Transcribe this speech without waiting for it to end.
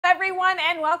everyone,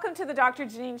 and welcome to the Dr.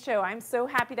 Janine Show. I'm so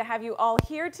happy to have you all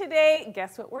here today.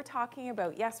 Guess what we're talking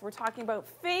about? Yes, we're talking about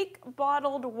fake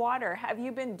bottled water. Have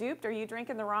you been duped? Are you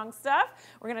drinking the wrong stuff?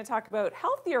 We're going to talk about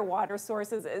healthier water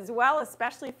sources as well,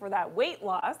 especially for that weight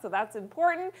loss, so that's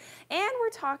important. And we're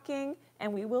talking,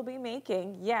 and we will be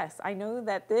making, yes, I know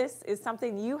that this is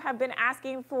something you have been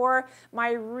asking for,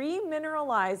 my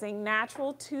Re-Mineralizing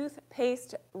Natural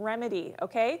Toothpaste Remedy,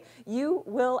 okay? You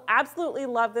will absolutely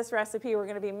love this recipe. We're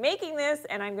going to be making this,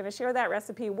 and I'm going to share that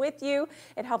recipe with you.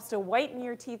 It helps to whiten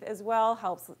your teeth as well,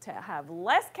 helps to have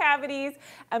less cavities.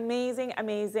 Amazing,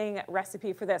 amazing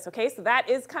recipe for this, okay? So that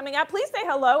is coming up. Please say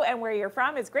hello and where you're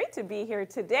from. It's great to be here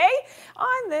today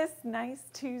on this nice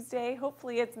Tuesday.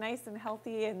 Hopefully it's nice and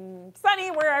healthy and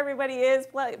sunny where everybody is.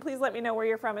 Please let me know where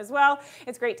you're from as well.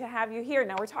 It's great to have you here.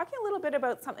 Now we're talking a little bit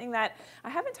about something that I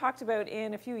haven't talked about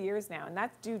in a few years now, and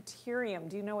that's deuterium.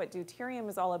 Do you know what deuterium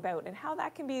is all about and how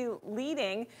that can be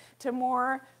leading to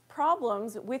more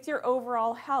problems with your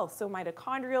overall health? So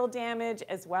mitochondrial damage,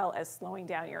 as well as slowing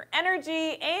down your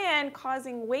energy and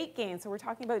causing weight gain. So we're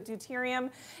talking about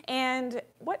deuterium and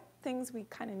what things we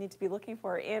kind of need to be looking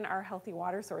for in our healthy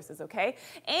water sources, okay?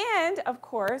 And of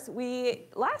course,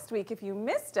 last week, if you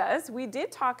missed us, we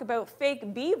did talk about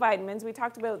fake B vitamins. We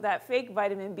talked about that fake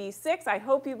vitamin B6. I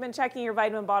hope you've been checking your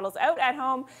vitamin bottles out at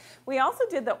home. We also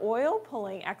did the oil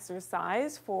pulling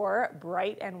exercise for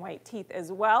bright and white teeth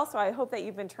as well. So I hope that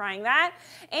you've been trying that.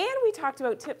 And we talked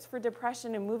about tips for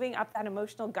depression and moving up that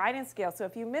emotional guidance scale. So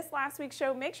if you missed last week's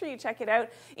show, make sure you check it out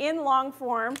in long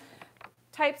form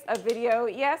types of video.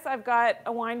 Yes, I've got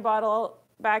a wine bottle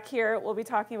back here. We'll be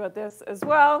talking about this as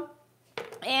well.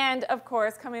 And of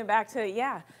course, coming back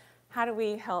to, how do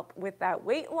we help with that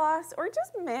weight loss or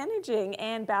just managing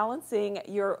and balancing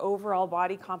your overall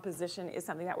body composition is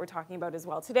something that we're talking about as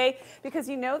well today, because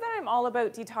you know that I'm all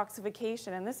about detoxification,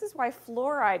 and this is why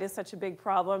fluoride is such a big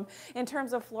problem in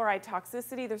terms of fluoride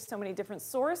toxicity. There's so many different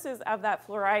sources of that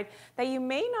fluoride that you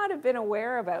may not have been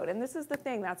aware about, and this is the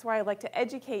thing. That's why I like to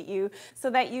educate you so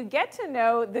that you get to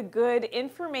know the good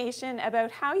information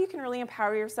about how you can really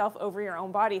empower yourself over your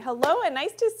own body. Hello, and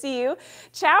nice to see you.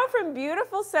 Ciao from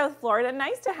beautiful South Florida.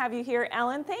 Nice to have you here,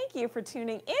 Ellen. Thank you for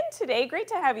tuning in today. Great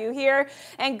to have you here.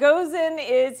 And Gozan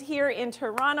is here in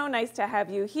Toronto. Nice to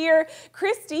have you here.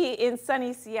 Christy in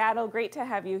sunny Seattle. Great to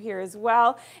have you here as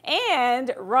well.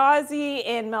 And Rosie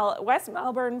in West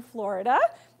Melbourne, Florida.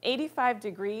 85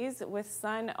 degrees with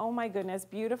sun. Oh my goodness,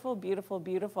 beautiful, beautiful,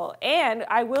 beautiful. And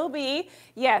I will be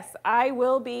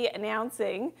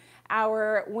announcing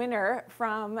our winner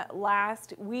from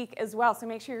last week as well. So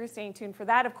make sure you're staying tuned for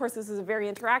that. Of course, this is a very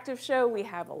interactive show. We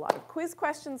have a lot of quiz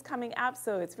questions coming up,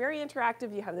 so it's very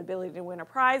interactive. You have the ability to win a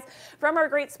prize from our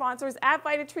great sponsors at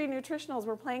VitaTree Nutritionals.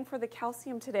 We're playing for the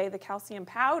calcium today, the calcium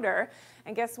powder.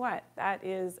 And guess what? That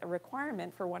is a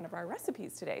requirement for one of our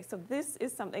recipes today. So this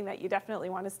is something that you definitely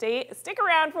want to stick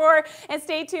around for and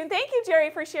stay tuned. Thank you, Jerry,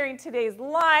 for sharing today's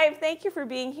live. Thank you for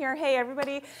being here. Hey,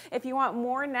 everybody, if you want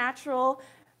more natural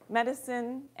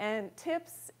medicine and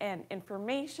tips and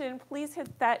information, please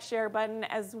hit that share button,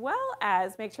 as well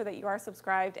as make sure that you are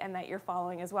subscribed and that you're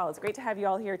following as well. It's great to have you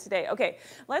all here today. Okay,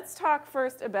 let's talk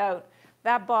first about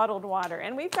that bottled water.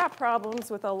 And we've got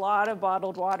problems with a lot of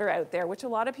bottled water out there, which a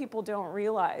lot of people don't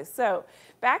realize. So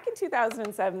back in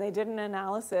 2007, they did an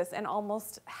analysis, and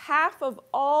almost half of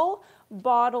all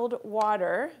bottled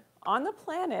water on the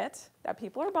planet that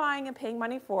people are buying and paying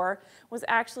money for was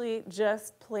actually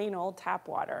just plain old tap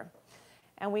water.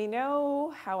 And we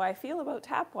know how I feel about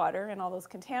tap water and all those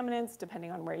contaminants,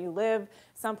 depending on where you live.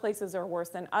 Some places are worse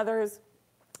than others.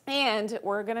 And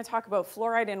we're going to talk about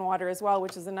fluoride in water as well,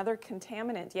 which is another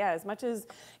contaminant. Yeah, as much as,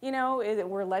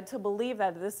 we're led to believe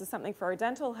that this is something for our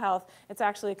dental health, it's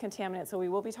actually a contaminant. So we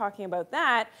will be talking about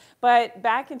that. But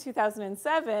back in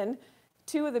 2007,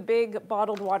 two of the big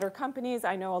bottled water companies,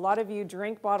 I know a lot of you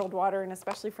drink bottled water, and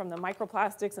especially from the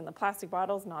microplastics and the plastic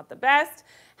bottles, not the best,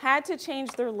 had to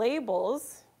change their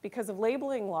labels because of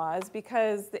labeling laws,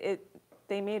 because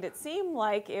they made it seem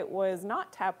like it was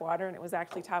not tap water and it was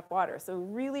actually tap water. So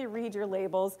really read your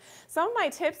labels. Some of my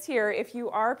tips here, if you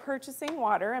are purchasing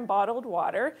water and bottled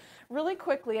water, really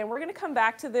quickly, and we're going to come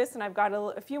back to this, and I've got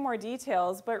a few more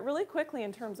details, but really quickly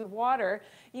in terms of water,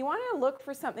 you want to look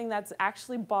for something that's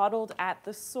actually bottled at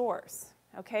the source.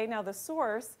 Okay, now the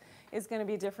source is going to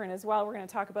be different as well. We're going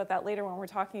to talk about that later when we're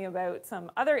talking about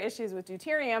some other issues with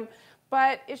deuterium,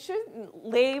 but it shouldn't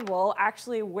label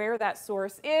actually where that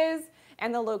source is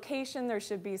and the location. There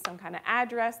should be some kind of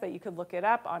address that you could look it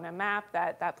up on a map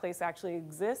that that place actually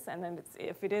exists, and then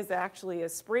if it is actually a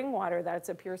spring water, that it's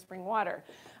a pure spring water.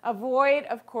 Avoid,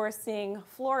 of course, seeing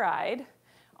fluoride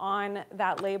on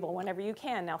that label whenever you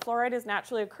can. Now, fluoride is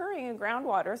naturally occurring in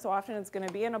groundwater, so often it's going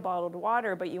to be in a bottled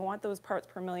water, but you want those parts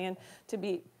per million to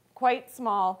be quite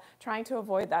small, trying to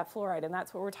avoid that fluoride. And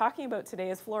that's what we're talking about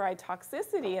today is fluoride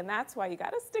toxicity, and that's why you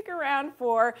got to stick around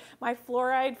for my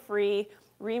fluoride-free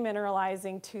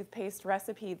Re-Mineralizing Toothpaste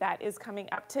recipe that is coming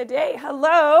up today.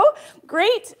 Hello,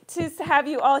 great to have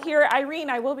you all here. Irene,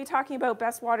 I will be talking about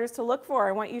best waters to look for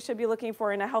and what you should be looking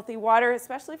for in a healthy water,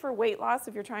 especially for weight loss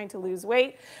if you're trying to lose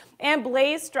weight. And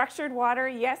Blaze structured water,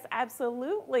 yes,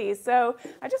 absolutely. So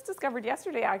I just discovered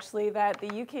yesterday actually that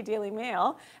the UK Daily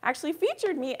Mail actually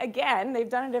featured me again. They've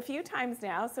done it a few times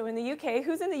now. So in the UK,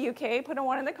 who's in the UK? Put a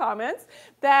 1 in the comments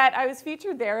that I was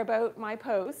featured there about my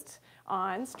post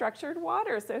on structured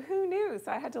water. So who knew?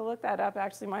 So I had to look that up.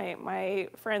 Actually, my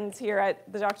friends here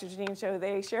at the Doctor Janine Show,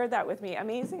 they shared that with me.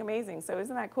 Amazing, amazing. So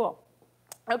isn't that cool?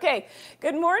 Okay,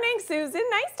 good morning, Susan.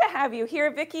 Nice to have you here.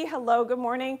 Vicki, hello, good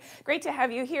morning. Great to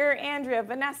have you here. Andrea,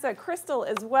 Vanessa, Crystal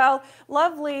as well.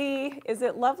 Lovely, is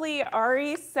it lovely?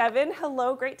 Ari7,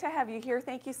 hello, great to have you here.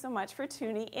 Thank you so much for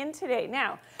tuning in today.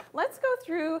 Now, let's go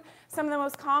through some of the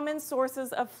most common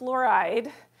sources of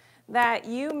fluoride that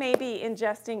you may be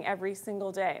ingesting every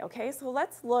single day, okay? So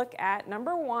let's look at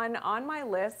number 1 on my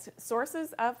list,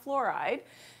 sources of fluoride.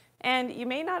 And you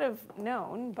may not have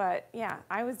known, but yeah,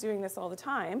 I was doing this all the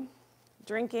time,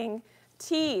 drinking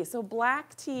tea. So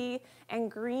black tea and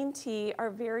green tea are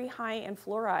very high in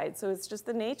fluoride. So it's just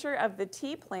the nature of the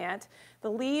tea plant.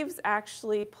 The leaves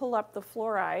actually pull up the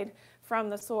fluoride from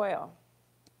the soil.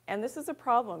 And this is a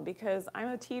problem because I'm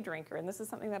a tea drinker, and this is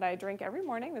something that I drink every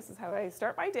morning. This is how I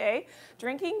start my day,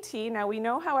 drinking tea. Now, we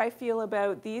know how I feel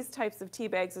about these types of tea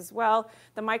bags as well,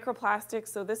 the microplastics,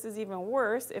 so this is even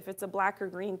worse if it's a black or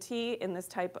green tea in this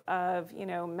type of,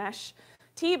 mesh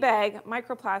tea bag,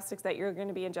 microplastics that you're going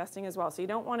to be ingesting as well. So you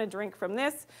don't want to drink from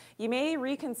this. You may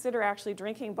reconsider actually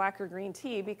drinking black or green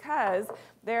tea because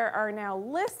there are now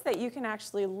lists that you can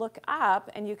actually look up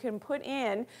and you can put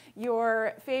in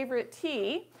your favorite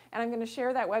tea. And I'm going to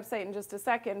share that website in just a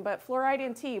second, but fluoride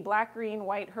in tea, black, green,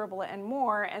 white, herbal, and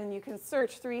more, and you can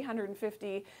search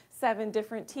 357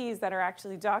 different teas that are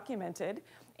actually documented.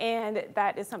 And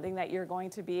that is something that you're going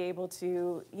to be able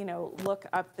to, look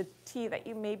up the tea that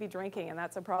you may be drinking, and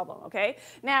that's a problem, okay?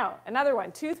 Now, another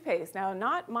one, toothpaste. Now,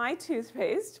 not my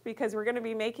toothpaste, because we're going to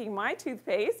be making my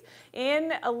toothpaste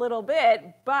in a little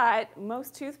bit, but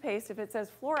most toothpaste, if it says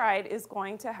fluoride, is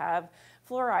going to have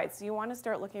fluoride. So you want to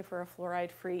start looking for a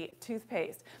fluoride-free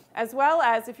toothpaste. As well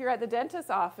as if you're at the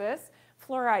dentist's office,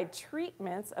 fluoride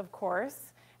treatments, of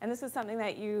course, and this is something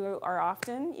that you are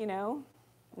often,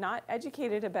 not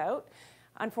educated about,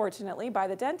 unfortunately, by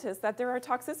the dentist, that there are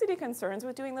toxicity concerns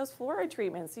with doing those fluoride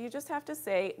treatments. So you just have to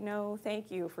say, no, thank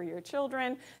you for your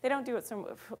children. They don't do it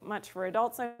so much for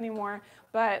adults anymore,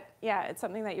 but yeah, it's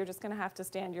something that you're just gonna have to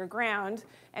stand your ground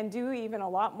and do even a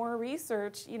lot more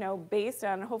research, based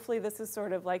on, hopefully this is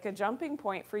sort of like a jumping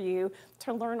point for you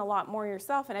to learn a lot more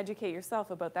yourself and educate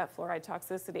yourself about that fluoride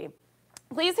toxicity.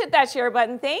 Please hit that share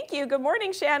button. Thank you. Good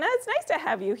morning, Shanna. It's nice to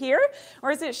have you here.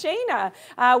 Or is it Shayna?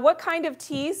 What kind of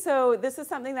tea? So this is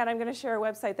something that I'm going to share a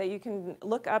website that you can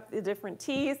look up the different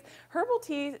teas. Herbal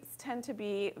teas tend to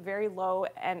be very low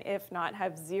and if not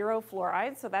have 0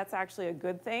 fluoride. So that's actually a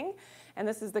good thing. And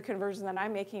this is the conversion that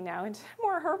I'm making now into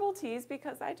more herbal teas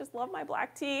because I just love my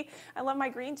black tea. I love my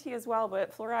green tea as well,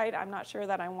 but fluoride, I'm not sure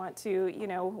that I want to,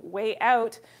 weigh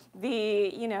out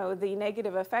the, the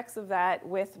negative effects of that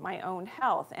with my own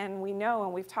health. And we know,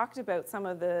 and we've talked about some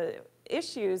of the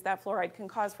issues that fluoride can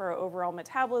cause for our overall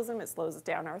metabolism. It slows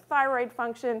down our thyroid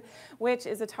function, which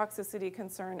is a toxicity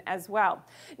concern as well.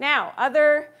 Now,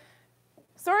 other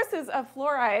sources of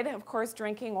fluoride, of course,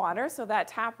 drinking water, so that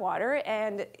tap water,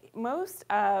 and most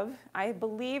of, I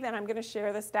believe, and I'm going to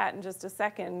share the stat in just a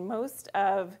second, most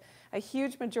of, a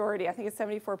huge majority, I think it's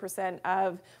 74%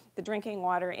 of the drinking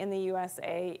water in the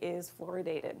USA is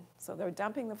fluoridated. So they're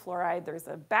dumping the fluoride. There's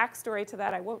a backstory to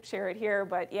that. I won't share it here,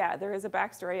 but yeah, there is a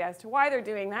backstory as to why they're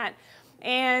doing that.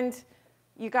 And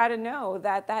you got to know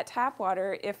that that tap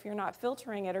water, if you're not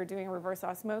filtering it or doing reverse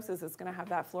osmosis, is going to have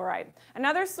that fluoride.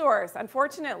 Another source,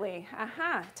 unfortunately,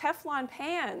 Teflon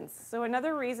pans. So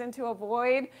another reason to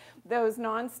avoid those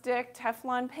non-stick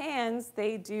Teflon pans,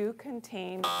 they do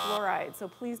contain fluoride. So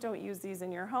please don't use these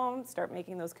in your home. Start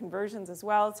making those conversions as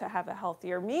well to have a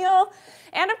healthier meal.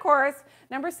 And of course,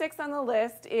 number 6 on the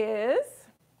list is,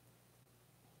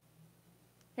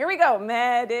 here we go,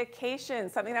 medication,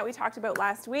 something that we talked about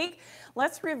last week.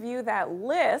 Let's review that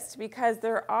list because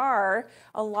there are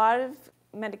a lot of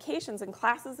medications and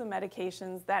classes of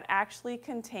medications that actually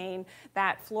contain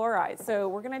that fluoride. So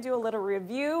we're going to do a little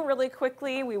review really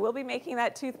quickly. We will be making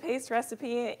that toothpaste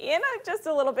recipe in just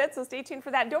a little bit, so stay tuned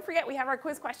for that. Don't forget, we have our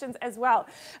quiz questions as well.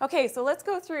 Okay, so let's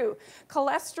go through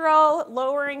cholesterol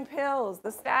lowering pills, the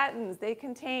statins. They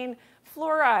contain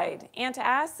fluoride.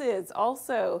 Antacids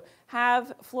also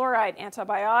have fluoride.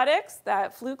 Antibiotics,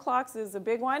 that Fluclox is a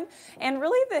big one. And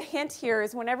really the hint here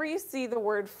is whenever you see the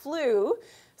word flu,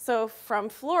 so from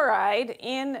fluoride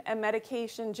in a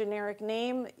medication generic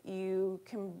name, you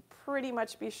can pretty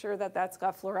much be sure that that's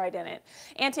got fluoride in it.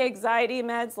 Anti-anxiety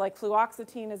meds like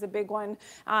fluoxetine is a big one.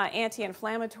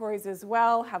 Anti-inflammatories as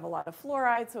well have a lot of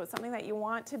fluoride, so it's something that you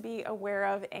want to be aware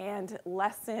of and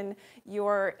lessen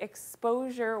your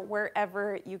exposure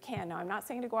wherever you can. Now, I'm not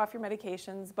saying to go off your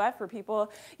medications, but for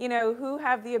people, who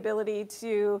have the ability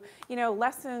to,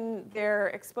 lessen their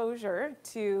exposure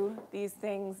to these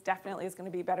things, definitely is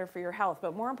going to be better for your health.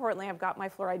 But more importantly, I've got my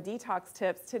fluoride detox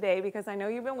tips today because I know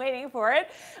you've been waiting for it.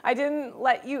 I didn't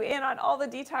let you in on all the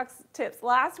detox tips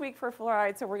last week for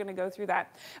fluoride, so we're going to go through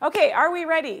that. Okay, are we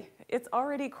ready? It's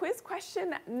already quiz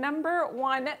question number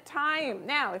 1 time.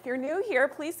 Now, if you're new here,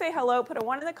 please say hello, put a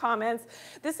 1 in the comments.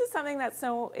 This is something that's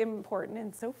so important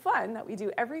and so fun that we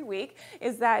do every week,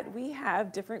 is that we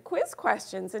have different quiz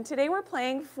questions. And today we're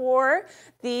playing for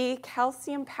the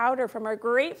calcium powder from our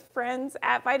great friends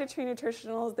at Vitatree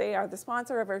Nutritionals. They are the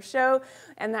sponsor of our show,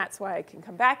 and that's why I can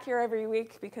come back here every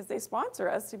week, because they sponsor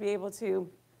us to be able to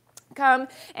come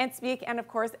and speak and, of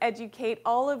course, educate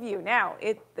all of you. Now,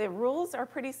 the rules are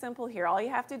pretty simple here. All you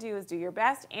have to do is do your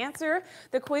best, answer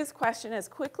the quiz question as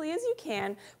quickly as you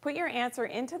can, put your answer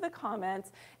into the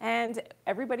comments, and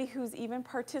everybody who's even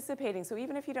participating, so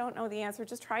even if you don't know the answer,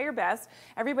 just try your best.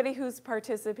 Everybody who's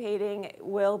participating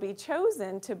will be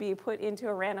chosen to be put into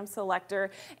a random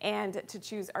selector and to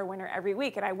choose our winner every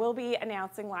week. And I will be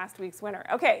announcing last week's winner.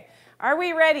 Okay, are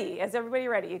we ready? Is everybody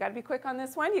ready? You got to be quick on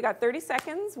this one. You got 30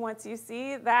 seconds once you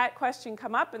see that question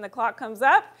come up and the clock comes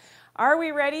up. Are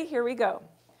we ready? Here we go.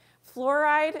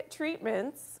 Fluoride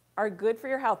treatments are good for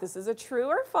your health. This is a true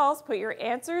or false. Put your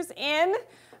answers in.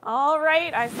 All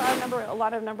right, I saw a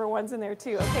lot of number 1s in there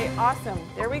too. Okay, awesome.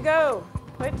 There we go.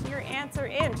 Put your answer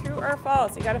in, true or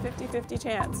false. You got a 50-50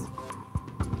 chance.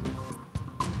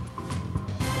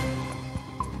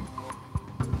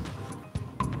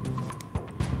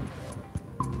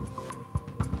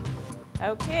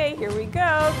 Okay, here we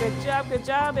go. Good job, good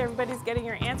job. Everybody's getting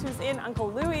your answers in.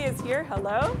 Uncle Louie is here.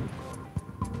 Hello.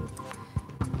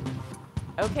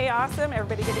 Okay, awesome.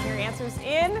 Everybody getting your answers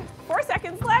in. 4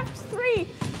 seconds left. 3,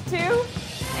 2,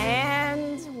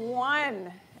 and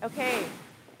 1. Okay,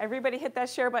 everybody hit that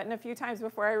share button a few times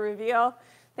before I reveal.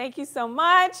 Thank you so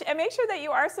much, and make sure that you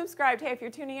are subscribed. Hey, if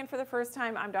you're tuning in for the first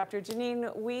time, I'm Dr.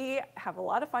 Janine. We have a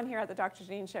lot of fun here at the Dr.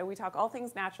 Janine Show. We talk all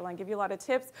things natural and give you a lot of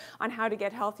tips on how to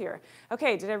get healthier.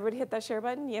 Okay, did everybody hit that share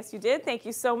button? Yes, you did. Thank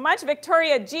you so much.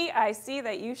 Victoria G, I see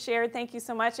that you shared. Thank you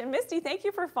so much. And Misty, thank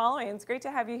you for following. It's great to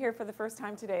have you here for the first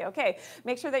time today. Okay,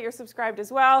 make sure that you're subscribed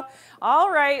as well. All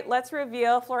right, let's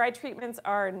reveal. Fluoride treatments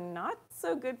are not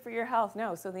so good for your health.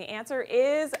 No, so the answer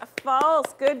is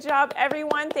false. Good job,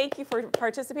 everyone. Thank you for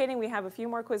participating. We have a few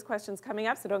more quiz questions coming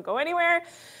up, so don't go anywhere.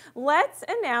 Let's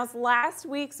announce last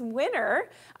week's winner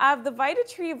of the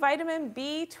Vitatree Vitamin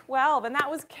B12, and that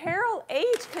was Carol H.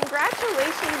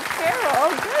 Congratulations,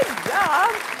 Carol. Good job.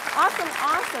 Awesome,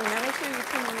 awesome. Now make sure you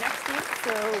tune in next week,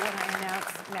 so when I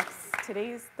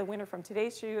announce the winner from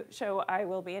today's show, I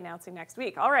will be announcing next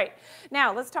week. All right,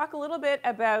 now let's talk a little bit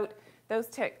about those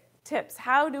tips.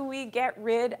 How do we get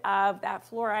rid of that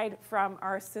fluoride from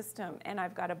our system? And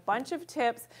I've got a bunch of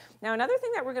tips. Now, another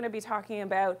thing that we're going to be talking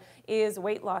about is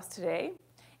weight loss today.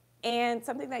 And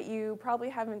something that you probably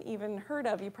haven't even heard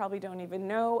of, you probably don't even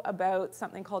know about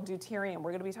something called deuterium.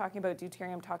 We're going to be talking about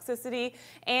deuterium toxicity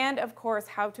and, of course,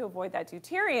 how to avoid that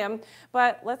deuterium.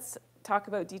 But let's talk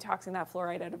about detoxing that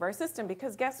fluoride out of our system,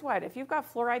 because guess what? If you've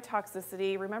got fluoride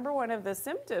toxicity, remember one of the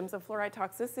symptoms of fluoride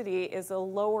toxicity is a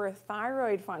lower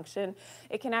thyroid function.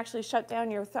 It can actually shut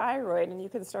down your thyroid and you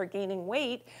can start gaining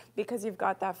weight because you've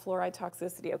got that fluoride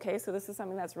toxicity, okay? So this is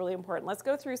something that's really important. Let's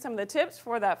go through some of the tips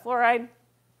for that fluoride,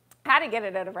 how to get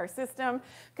it out of our system,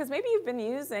 because maybe you've been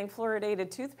using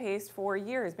fluoridated toothpaste for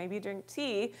years. Maybe you drink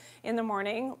tea in the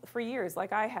morning for years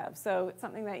like I have. So it's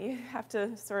something that you have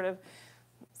to sort of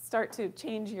start to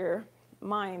change your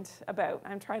mind about.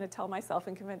 I'm trying to tell myself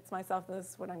and convince myself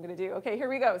this is what I'm going to do. Okay, here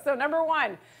we go. So number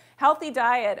 1, healthy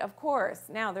diet, of course.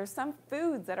 Now, there's some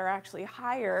foods that are actually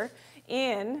higher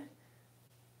in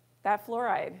that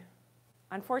fluoride.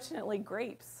 Unfortunately,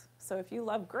 grapes. So if you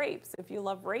love grapes, if you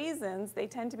love raisins, they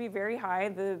tend to be very high.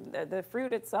 The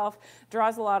fruit itself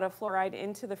draws a lot of fluoride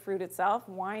into the fruit itself.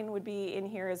 Wine would be in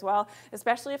here as well,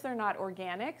 especially if they're not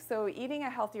organic. So eating a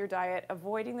healthier diet,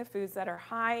 avoiding the foods that are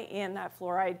high in that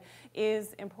fluoride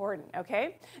is important,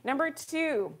 okay? Number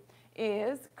 2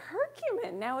 is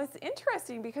curcumin. Now it's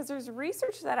interesting because there's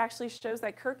research that actually shows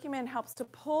that curcumin helps to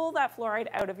pull that fluoride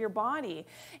out of your body.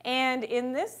 And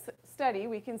in this study,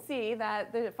 we can see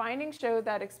that the findings showed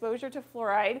that exposure to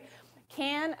fluoride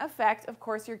can affect, of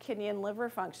course, your kidney and liver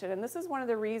function. And this is one of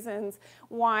the reasons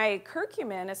why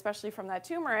curcumin, especially from that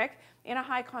turmeric, in a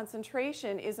high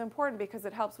concentration is important, because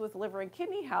it helps with liver and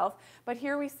kidney health. But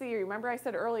here we see, remember I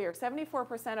said earlier,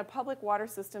 74% of public water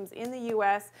systems in the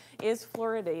US is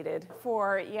fluoridated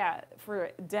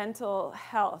for dental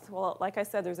health. Well, like I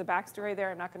said, there's a backstory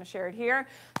there. I'm not going to share it here.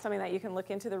 Something that you can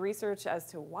look into the research as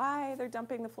to why they're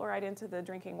dumping the fluoride into the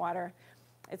drinking water.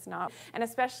 It's not. And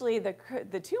especially the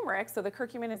turmeric, so the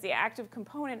curcumin is the active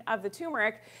component of the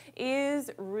turmeric, is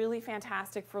really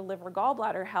fantastic for liver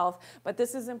gallbladder health. But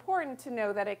this is important to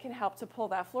know that it can help to pull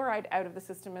that fluoride out of the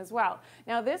system as well.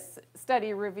 Now this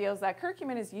study reveals that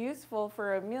curcumin is useful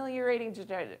for ameliorating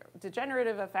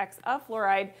degenerative effects of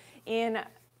fluoride in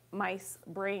mice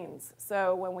brains.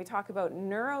 So when we talk about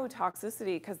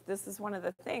neurotoxicity, because this is one of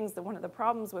the things, one of the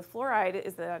problems with fluoride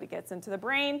is that it gets into the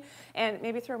brain. And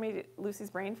maybe throw me Lucy's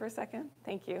brain for a second.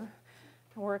 Thank you.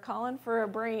 We're calling for a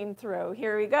brain throw.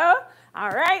 Here we go.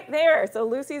 All right, there. So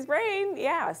Lucy's brain,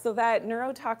 yeah. So that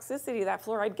neurotoxicity, that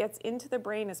fluoride gets into the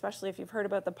brain, especially if you've heard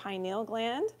about the pineal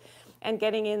gland and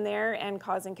getting in there and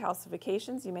causing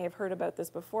calcifications. You may have heard about this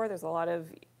before. There's a lot of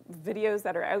videos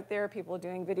that are out there, people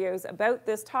doing videos about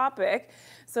this topic.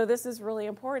 So this is really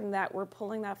important that we're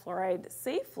pulling that fluoride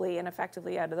safely and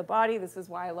effectively out of the body. This is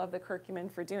why I love the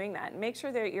curcumin for doing that. And make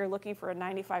sure that you're looking for a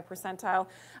 95 percentile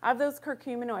of those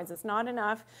curcuminoids. It's not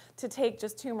enough to take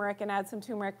just turmeric and add some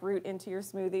turmeric root into your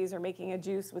smoothies or making a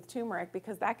juice with turmeric,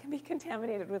 because that can be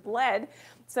contaminated with lead.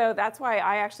 So that's why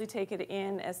I actually take it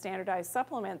in a standardized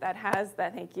supplement that has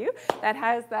that, thank you, that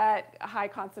has that high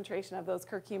concentration of those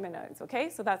curcuminoids, okay?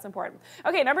 So that's important.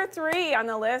 Okay, number 3 on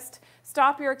the list,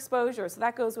 stop your exposure. So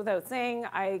that goes without saying.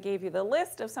 I gave you the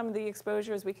list of some of the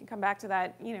exposures. We can come back to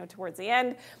that, towards the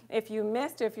end. If you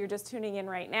missed, if you're just tuning in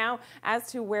right now,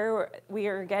 as to where we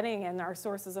are getting and our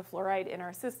sources of fluoride in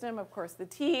our system, of course, the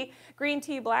tea, green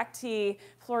tea, black tea,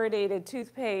 fluoridated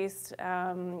toothpaste,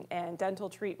 and dental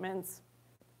treatments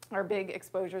are big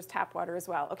exposures, tap water as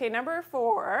well. Okay, number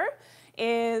 4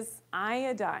 is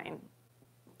iodine.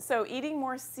 So eating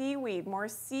more seaweed, more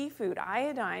seafood,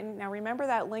 iodine. Now remember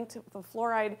that link to the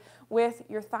fluoride with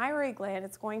your thyroid gland.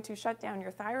 It's going to shut down your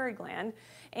thyroid gland,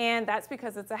 and that's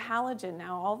because it's a halogen.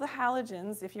 Now all the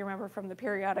halogens, if you remember from the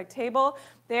periodic table,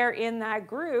 they're in that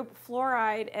group.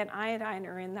 Fluoride and iodine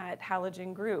are in that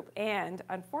halogen group. And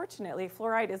unfortunately,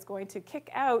 fluoride is going to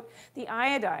kick out the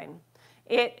iodine.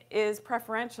 It is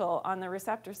preferential on the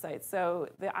receptor site. So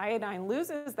the iodine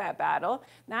loses that battle.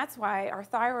 That's why our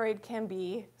thyroid can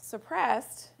be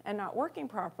suppressed and not working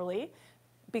properly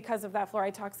because of that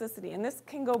fluoride toxicity. And this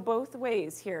can go both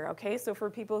ways here, okay? So for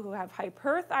people who have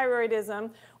hyperthyroidism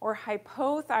or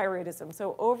hypothyroidism,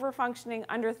 so over-functioning,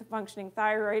 under-functioning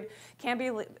thyroid can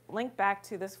be linked back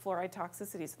to this fluoride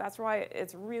toxicity. So that's why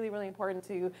it's really, really important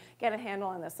to get a handle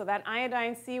on this. So that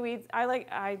iodine, seaweeds,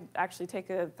 I actually take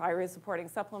a thyroid supporting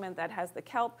supplement that has the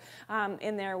kelp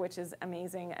in there, which is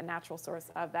amazing, a natural source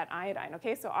of that iodine,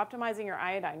 okay? So optimizing your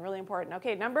iodine, really important.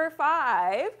 Okay, number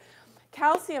 5,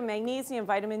 calcium, magnesium,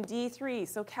 vitamin D3.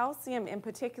 So calcium in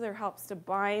particular helps to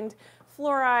bind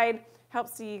fluoride,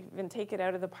 helps to even take it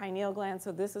out of the pineal gland.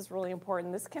 So this is really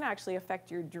important. This can actually affect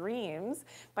your dreams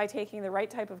by taking the right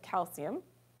type of calcium.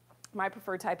 My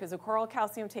preferred type is a coral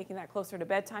calcium. Taking that closer to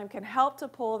bedtime can help to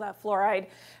pull that fluoride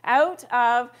out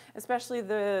of especially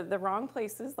the wrong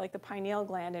places like the pineal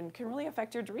gland, and can really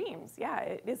affect your dreams. Yeah,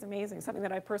 it is amazing. Something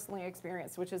that I personally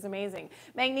experienced, which is amazing.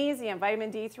 Magnesium,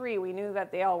 vitamin D3, we knew that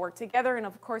they all work together. And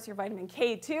of course, your vitamin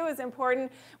K2 is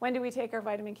important. When do we take our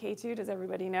vitamin K2? Does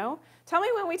everybody know? Tell me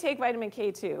when we take vitamin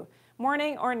K2.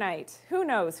 Morning or night? Who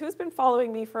knows? Who's been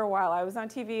following me for a while? I was on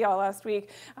TV all last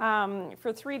week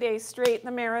for 3 days straight,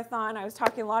 the marathon. I was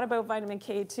talking a lot about vitamin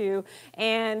K2.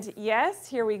 And yes,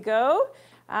 here we go.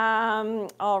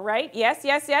 All right. Yes.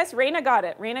 Raina got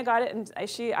it. Raina got it, and I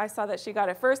saw that she got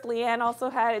it first. Leanne also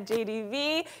had it.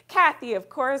 JDV. Kathy, of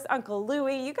course. Uncle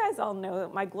Louie. You guys all know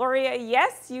my Gloria.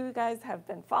 Yes, you guys have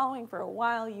been following for a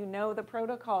while. You know the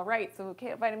protocol, right? So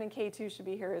vitamin K2 should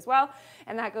be here as well,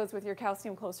 and that goes with your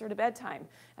calcium closer to bedtime.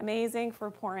 Amazing for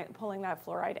pulling that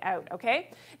fluoride out.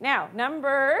 Okay. Now,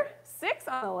 number 6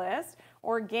 on the list.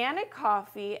 organic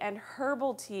coffee and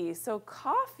herbal tea. So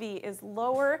coffee is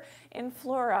lower in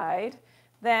fluoride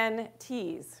than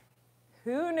teas.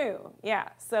 Who knew? Yeah,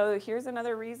 so here's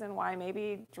another reason why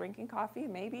maybe drinking coffee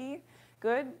may be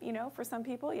good, you know, for some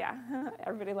people. Yeah,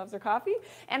 everybody loves their coffee.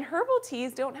 And herbal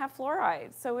teas don't have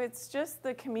fluoride. So it's just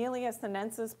the Camellia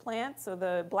sinensis plant, so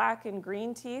the black and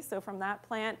green tea. So from that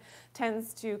plant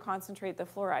tends to concentrate the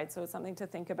fluoride. So it's something to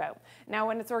think about. Now,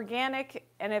 when it's organic,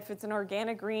 and if it's an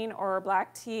organic green or a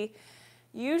black tea,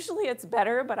 usually it's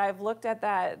better, but I've looked at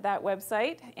that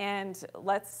website, and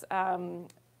let's, are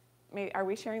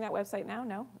we sharing that website now?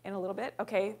 No, in a little bit?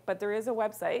 Okay, but there is a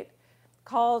website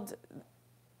called,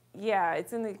 yeah,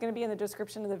 it's going to be in the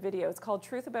description of the video. It's called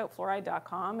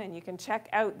truthaboutfluoride.com, and you can check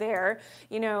out there,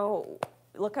 you know,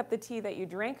 look up the tea that you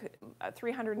drink.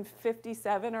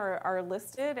 357 are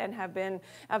listed and have been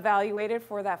evaluated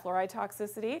for that fluoride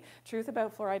toxicity.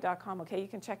 Truthaboutfluoride.com, okay, you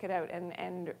can check it out,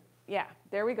 and yeah,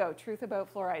 there we go, Truth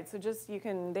About Fluoride. So just,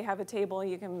 they have a table,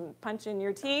 you can punch in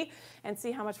your tea and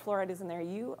see how much fluoride is in there.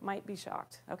 You might be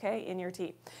shocked, okay, in your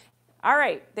tea. All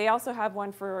right, they also have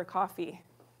one for coffee.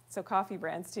 So coffee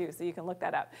brands too, so you can look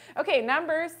that up. Okay,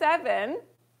 number 7,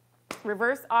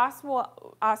 reverse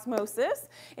osmosis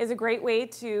is a great way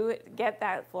to get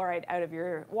that fluoride out of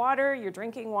your water, your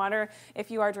drinking water.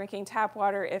 If you are drinking tap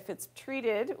water, if it's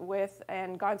treated with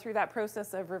and gone through that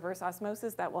process of reverse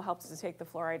osmosis, that will help to take the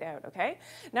fluoride out, okay?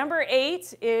 Number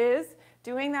 8 is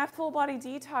doing that full body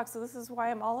detox. So this is why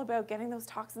I'm all about getting those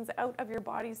toxins out of your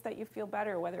body so that you feel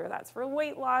better, whether that's for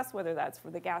weight loss, whether that's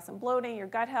for the gas and bloating, your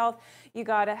gut health. You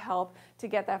gotta help to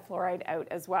get that fluoride out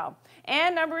as well.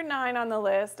 And number 9 on the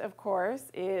list, of course,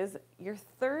 is your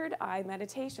third eye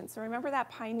meditation. So remember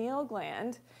that pineal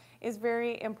gland is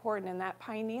very important, and that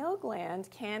pineal gland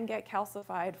can get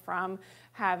calcified from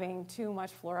having too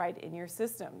much fluoride in your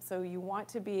system. So you want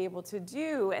to be able to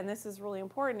do, and this is really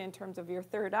important in terms of your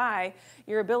third eye,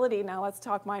 your ability, now let's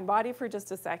talk mind-body for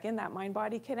just a second, that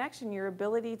mind-body connection, your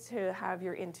ability to have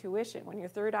your intuition. When your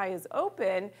third eye is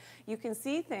open, you can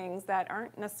see things that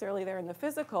aren't necessarily there in the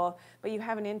physical, but you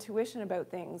have an intuition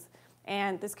about things.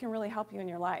 And this can really help you in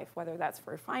your life, whether that's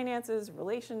for finances,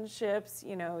 relationships,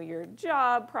 you know, your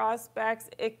job prospects.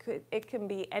 It can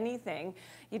be anything.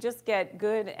 You just get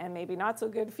good and maybe not so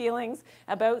good feelings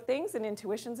about things and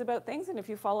intuitions about things. And if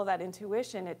you follow that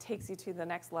intuition, it takes you to the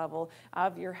next level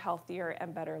of your healthier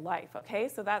and better life. Okay,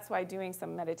 so that's why doing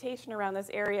some meditation around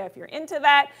this area, if you're into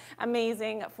that,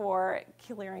 amazing for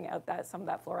clearing out some of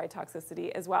that fluoride toxicity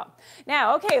as well.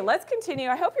 Now, okay, let's continue.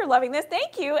 I hope you're loving this.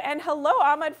 Thank you, and hello,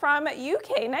 Ahmed from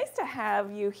UK. Nice to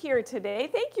have you here today.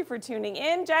 Thank you for tuning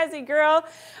in, Jazzy girl.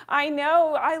 I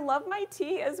know, I love my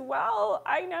tea as well.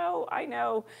 I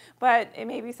know, but it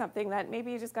may be something that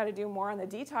maybe you just got to do more on the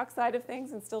detox side of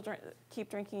things and still keep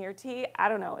drinking your tea. I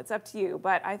don't know, it's up to you,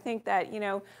 but I think that, you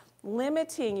know,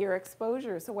 limiting your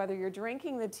exposure. So whether you're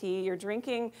drinking the tea, you're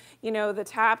drinking, you know, the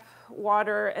tap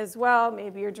water as well,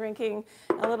 maybe you're drinking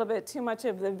a little bit too much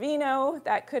of the vino,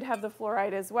 that could have the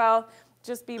fluoride as well.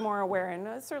 Just be more aware,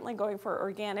 and certainly going for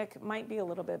organic might be a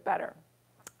little bit better.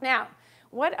 Now,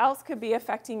 what else could be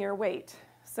affecting your weight?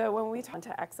 So when we talk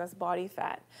to excess body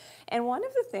fat, and one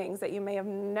of the things that you may have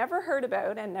never heard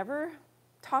about and never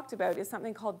talked about is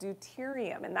something called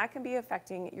deuterium, and that can be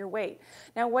affecting your weight.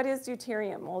 Now, what is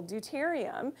deuterium? Well,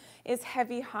 deuterium is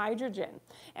heavy hydrogen,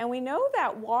 and we know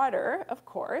that water, of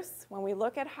course, when we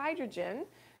look at hydrogen,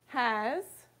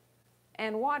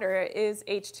 and water is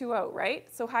H2O, right?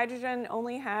 So hydrogen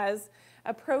only has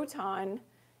a proton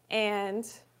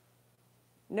and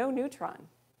no neutron,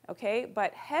 okay?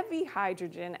 But heavy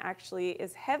hydrogen actually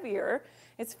is heavier.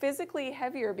 It's physically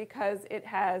heavier because it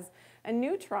has a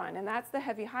neutron, and that's the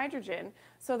heavy hydrogen.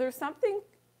 So there's something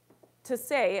to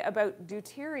say about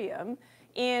deuterium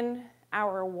in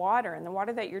our water, and the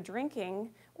water that you're drinking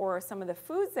or some of the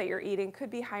foods that you're eating could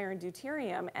be higher in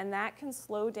deuterium, and that can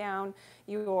slow down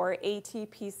your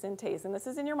ATP synthase. And this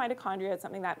is in your mitochondria. It's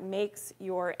something that makes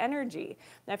your energy.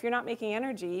 Now, if you're not making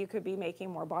energy, you could be making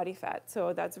more body fat.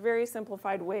 So that's a very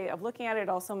simplified way of looking at it.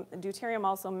 Also, deuterium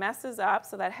also messes up,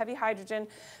 so that heavy hydrogen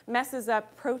messes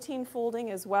up protein folding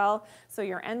as well. So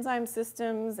your enzyme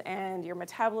systems and your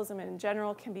metabolism in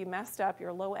general can be messed up.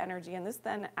 You're low energy, and this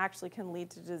then actually can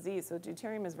lead to disease. So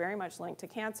deuterium is very much linked to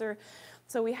cancer.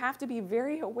 So we have to be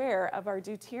very aware of our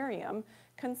deuterium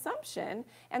consumption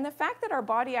and the fact that our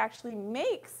body actually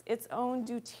makes its own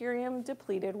deuterium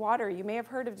depleted water. You may have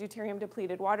heard of deuterium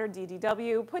depleted water,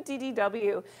 DDW. Put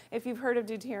DDW if you've heard of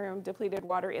deuterium depleted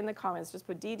water in the comments. Just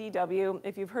put DDW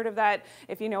if you've heard of that,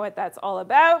 if you know what that's all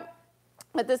about.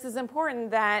 But this is important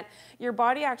that your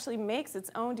body actually makes its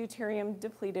own deuterium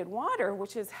depleted water,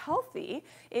 which is healthy.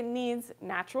 It needs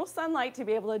natural sunlight to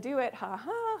be able to do it. Ha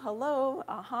ha, hello,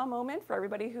 aha moment for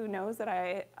everybody who knows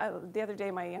that the other day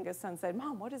my youngest son said,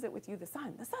 Mom, what is it with you? The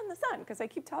sun, the sun, the sun. Because I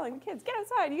keep telling the kids, get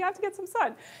outside, you have to get some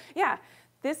sun. Yeah.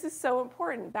 This is so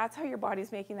important. That's how your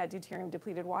body's making that deuterium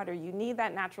depleted water. You need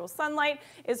that natural sunlight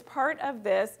is part of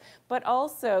this, but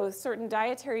also certain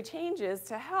dietary changes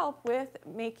to help with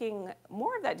making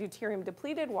more of that deuterium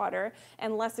depleted water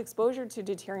and less exposure to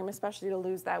deuterium, especially to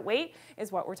lose that weight,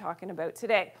 is what we're talking about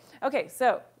today. Okay,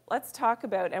 so let's talk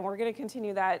about, and we're going to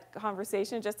continue that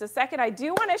conversation in just a second. I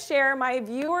do want to share my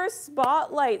viewer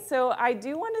spotlight. So I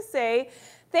do want to say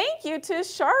thank you to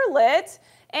Charlotte.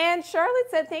 And Charlotte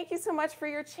said, thank you so much for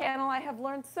your channel. I have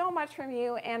learned so much from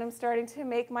you, and I'm starting to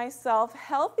make myself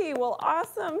healthy. Well,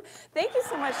 awesome. Thank you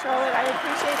so much, Charlotte. I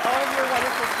appreciate all of your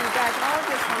wonderful feedback and all of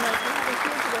your comments. We have a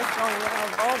huge list going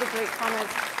of all the great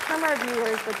comments from our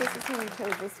viewers, but this is who we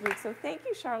chose this week. So thank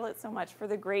you, Charlotte, so much for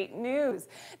the great news.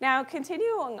 Now,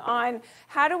 continuing on,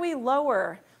 how do we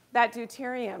lower that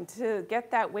deuterium to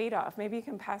get that weight off? Maybe you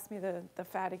can pass me the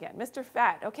fat again. Mr.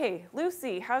 Fat. Okay,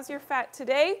 Lucy, how's your fat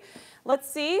today?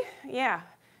 Let's see. Yeah.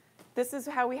 This is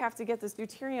how we have to get this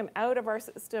deuterium out of our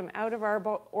system, out of our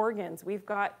organs. We've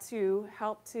got to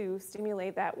help to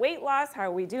stimulate that weight loss. How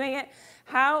are we doing it?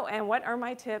 How and what are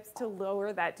my tips to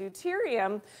lower that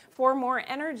deuterium for more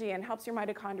energy and helps your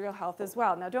mitochondrial health as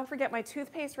well? Now, don't forget my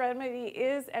toothpaste remedy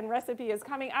and recipe is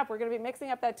coming up. We're going to be mixing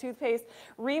up that toothpaste.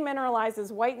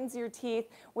 Re-mineralizes, whitens your teeth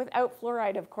without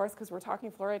fluoride, of course, because we're talking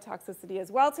fluoride toxicity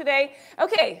as well today.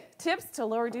 Okay, tips to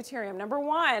lower deuterium. Number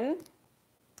one,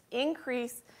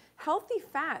 increase healthy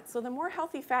fats. So the more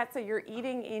healthy fats that you're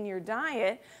eating in your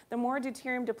diet, the more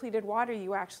deuterium depleted water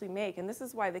you actually make. And this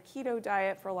is why the keto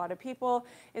diet for a lot of people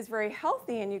is very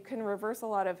healthy, and you can reverse a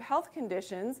lot of health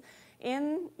conditions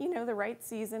in the right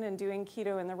season, and doing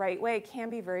keto in the right way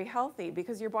can be very healthy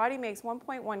because your body makes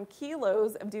 1.1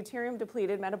 kilos of deuterium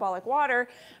depleted metabolic water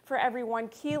for every 1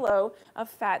 kilo of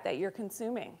fat that you're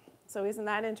consuming. So isn't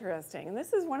that interesting? And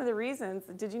this is one of the reasons,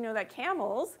 did you know that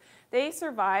camels, they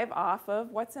survive off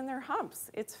of what's in their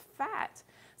humps? It's fat.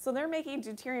 So they're making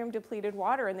deuterium depleted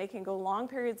water, and they can go long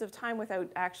periods of time without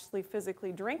actually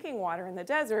physically drinking water in the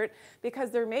desert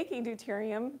because they're making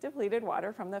deuterium depleted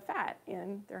water from the fat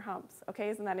in their humps. Okay,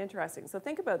 isn't that interesting? So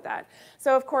think about that.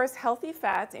 So of course, healthy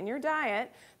fats in your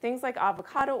diet, things like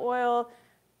avocado oil,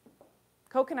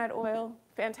 coconut oil,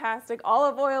 fantastic.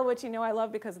 Olive oil, which I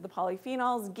love because of the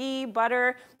polyphenols, ghee,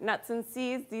 butter, nuts and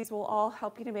seeds. These will all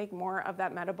help you to make more of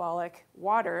that metabolic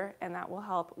water, and that will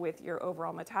help with your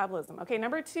overall metabolism. Okay,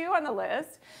 number 2 on the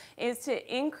list is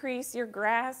to increase your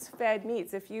grass-fed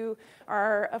meats. If you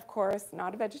are, of course,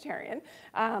 not a vegetarian,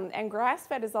 and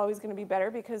grass-fed is always going to be better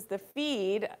because the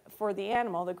feed for the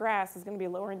animal, the grass, is going to be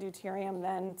lower in deuterium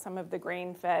than some of the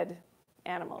grain-fed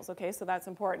animals. Okay, so that's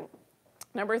important.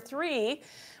 Number 3,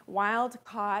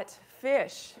 wild-caught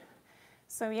fish.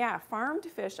 So yeah, farmed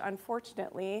fish,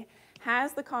 unfortunately,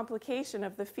 has the complication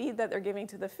of the feed that they're giving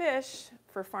to the fish.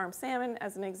 For farmed salmon,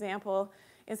 as an example,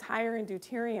 is higher in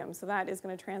deuterium. So that is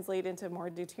going to translate into more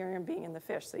deuterium being in the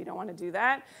fish. So you don't want to do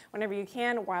that. Whenever you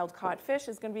can, wild-caught fish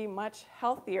is going to be much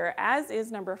healthier, as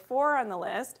is number 4 on the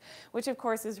list, which of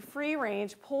course is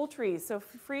free-range poultry. So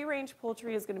free-range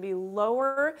poultry is going to be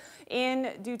lower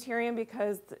in deuterium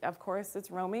because, of course,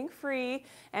 it's roaming free,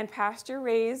 and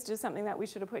pasture-raised is something that we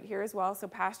should have put here as well. So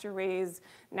pasture-raised,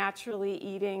 naturally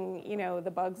eating,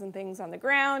 the bugs and things on the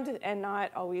ground, and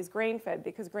not always grain-fed,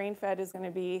 because grain-fed is going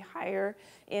to be higher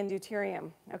in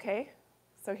deuterium. Okay,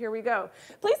 so here we go.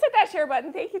 Please hit that share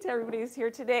button. Thank you to everybody who's here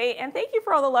today, and thank you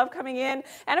for all the love coming in,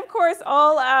 and of course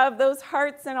all of those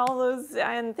hearts and all those,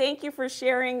 and thank you for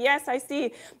sharing. Yes, I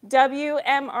see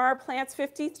WMR Plants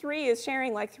 53 is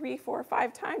sharing like 3, 4,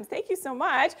 5 times. Thank you so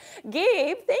much.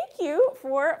 Gabe, thank you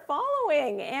for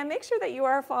following, and make sure that you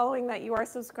are following, that you are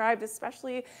subscribed,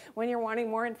 especially when you're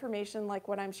wanting more information like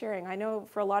what I'm sharing. I know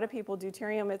for a lot of people,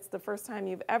 deuterium, it's the first time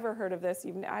you've ever heard of this.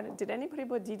 Did anybody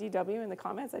put DDW in the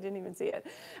comments? I didn't even see it.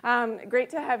 Great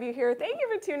to have you here. Thank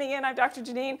you for tuning in. I'm Dr.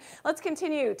 Janine. Let's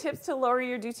continue. Tips to lower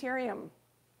your deuterium.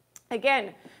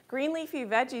 Again, green leafy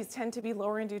veggies tend to be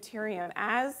lower in deuterium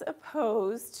as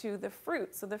opposed to the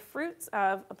fruits. So the fruits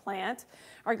of a plant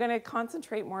are going to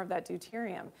concentrate more of that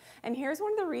deuterium. And here's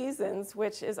one of the reasons,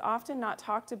 which is often not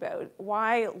talked about,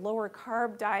 why lower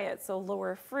carb diets, so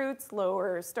lower fruits,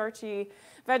 lower starchy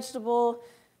vegetable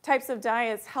types of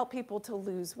diets help people to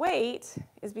lose weight,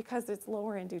 is because it's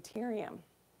lower in deuterium.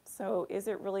 So is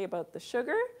it really about the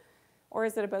sugar? Or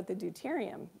is it about the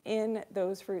deuterium in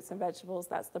those fruits and vegetables?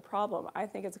 That's the problem. I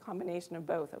think it's a combination of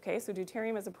both, okay? So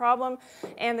deuterium is a problem,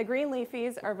 and the green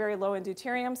leafies are very low in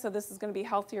deuterium, so this is going to be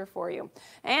healthier for you.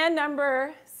 And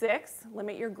number 6,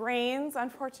 limit your grains.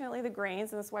 Unfortunately, the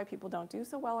grains, and this is why people don't do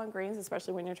so well on grains,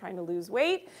 especially when you're trying to lose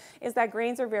weight, is that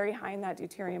grains are very high in that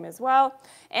deuterium as well.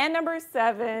 And number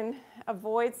 7,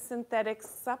 avoid synthetic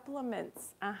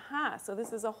supplements. So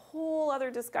this is a whole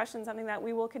other discussion, something that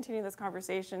we will continue this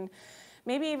conversation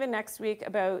maybe even next week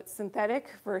about synthetic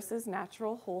versus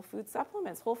natural whole food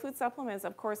supplements. Whole food supplements,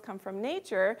 of course, come from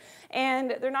nature,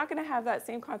 and they're not going to have that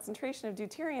same concentration of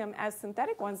deuterium as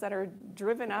synthetic ones that are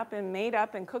driven up and made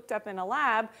up and cooked up in a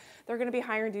lab. They're going to be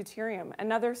higher in deuterium.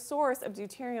 Another source of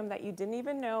deuterium that you didn't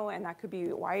even know, and that could be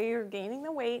why you're gaining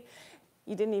the weight,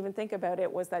 you didn't even think about it,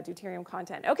 was that deuterium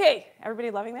content. Okay,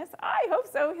 everybody loving this? I hope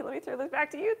so. Let me throw this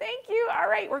back to you. Thank you. All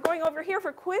right, we're going over here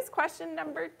for quiz question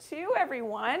number 2,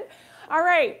 everyone. All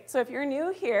right, so if you're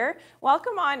new here,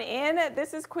 welcome on in.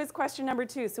 This is quiz question number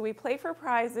 2. So we play for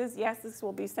prizes. Yes, this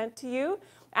will be sent to you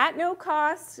at no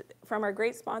cost from our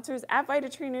great sponsors at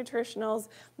VitaTree Nutritionals.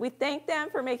 We thank them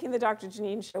for making the Dr.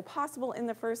 Janine Show possible in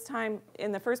the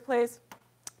first place.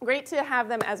 Great to have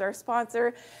them as our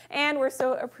sponsor, and we're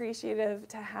so appreciative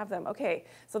to have them. Okay,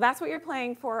 so that's what you're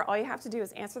playing for. All you have to do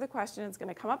is answer the question. It's going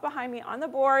to come up behind me on the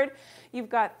board. You've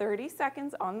got 30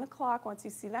 seconds on the clock once you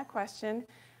see that question.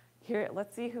 Here,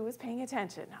 let's see who is paying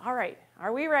attention. All right,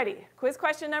 are we ready? Quiz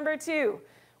question number 2.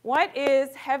 What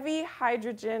is heavy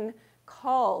hydrogen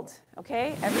called?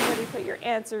 Okay, everybody put your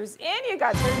answers in. You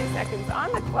got 30 seconds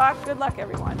on the clock. Good luck,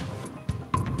 everyone.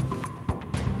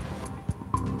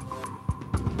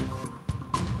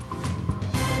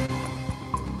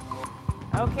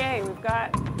 Okay, we've got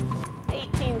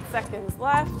 18 seconds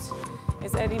left.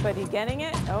 Is anybody getting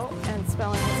it? Oh, and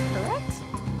spelling is correct.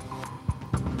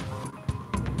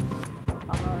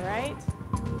 All right.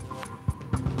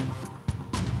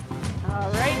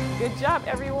 All right, good job,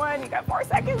 everyone. You got 4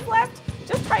 seconds left.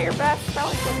 Just try your best.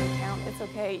 Spelling doesn't count. It's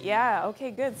okay. Yeah,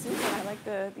 okay, good. Susan, I like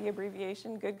the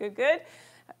abbreviation. Good, good, good.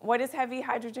 What is heavy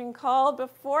hydrogen called?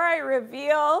 Before I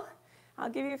reveal, I'll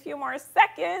give you a few more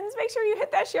seconds. Make sure you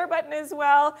hit that share button as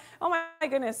well. Oh my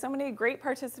goodness, so many great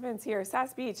participants here.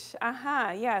 Sass Beach,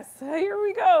 yes, here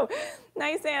we go.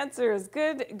 Nice answers,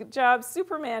 good job.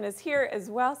 Superman is here as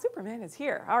well. Superman is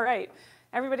here, all right.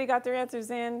 Everybody got their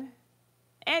answers in?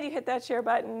 And you hit that share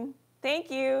button. Thank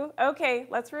you. Okay,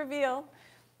 let's reveal.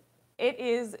 It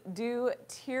is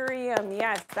deuterium.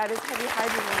 Yes, that is heavy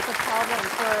hydrogen. It's a problem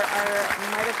for our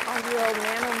mitochondrial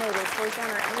nanomotors, slows down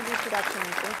our energy production,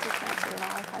 thinks cancer, and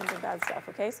all kinds of bad stuff.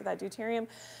 Okay, so that deuterium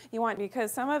you want,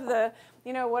 because some of the,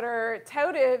 what are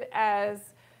touted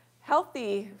as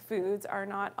healthy foods are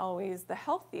not always the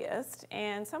healthiest,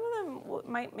 and some of them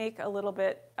might make a little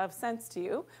bit of sense to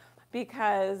you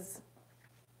because,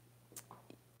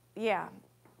 yeah,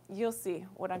 you'll see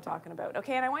what I'm talking about.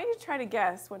 Okay, and I want you to try to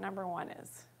guess what number 1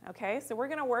 is. Okay, so we're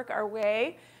going to work our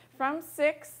way from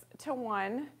 6 to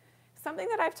 1. Something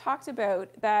that I've talked about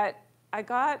that I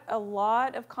got a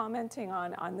lot of commenting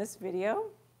on this video,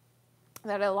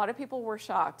 that a lot of people were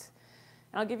shocked.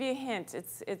 And I'll give you a hint.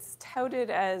 It's touted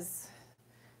as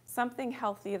something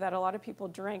healthy that a lot of people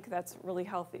drink that's really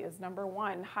healthy is number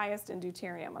 1, highest in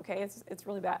deuterium. Okay, it's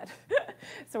really bad.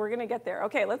 So we're going to get there.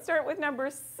 Okay, let's start with number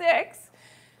 6.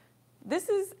 This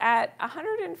is at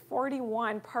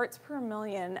 141 parts per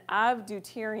million of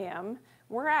deuterium.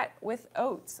 We're at with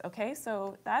oats, okay?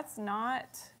 So that's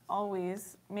not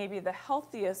always maybe the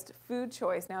healthiest food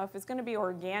choice. Now, if it's going to be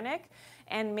organic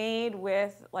and made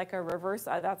with like a reverse,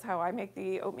 that's how I make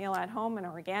the oatmeal at home, and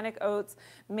organic oats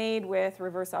made with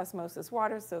reverse osmosis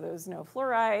water, so there's no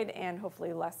fluoride and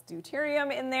hopefully less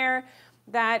deuterium in there.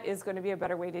 That is going to be a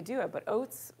better way to do it. But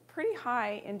oats, pretty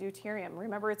high in deuterium.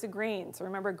 Remember, it's a grain, so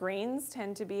remember grains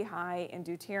tend to be high in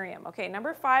deuterium. Okay,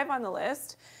 number 5 on the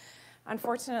list,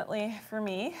 unfortunately for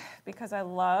me, because I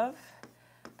love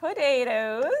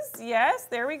potatoes. Yes,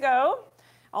 there we go.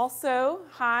 Also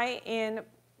high in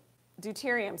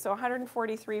deuterium, so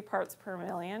 143 parts per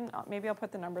million. Maybe I'll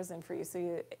put the numbers in for you so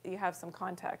you have some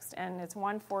context. And it's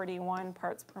 141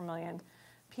 parts per million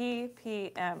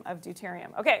ppm of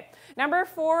deuterium. Okay, number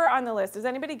 4 on the list. Is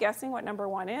anybody guessing what number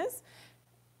 1 is?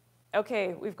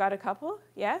 Okay, we've got a couple.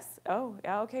 Yes? Oh,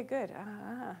 yeah, okay, good.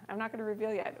 I'm not going to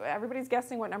reveal yet. Everybody's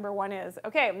guessing what number 1 is.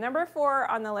 Okay, number 4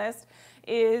 on the list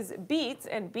is beets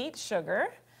and beet sugar.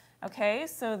 Okay,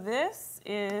 so this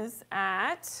is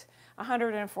at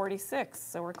 146,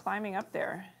 so we're climbing up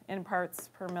there in parts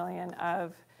per million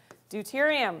of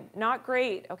deuterium. Not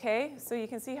great, okay? So you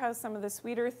can see how some of the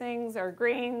sweeter things are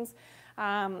grains.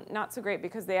 Not so great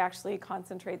because they actually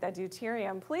concentrate that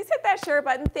deuterium. Please hit that share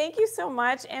button. Thank you so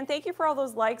much. And thank you for all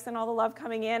those likes and all the love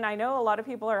coming in. I know a lot of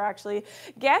people are actually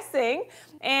guessing.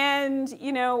 And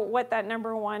you know what that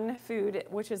 #1 food,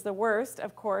 which is the worst,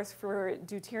 of course, for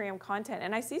deuterium content.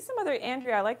 And I see some other,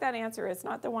 Andrea, I like that answer. It's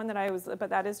not the one that I was, but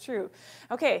that is true.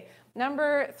 Okay,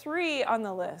 #3 on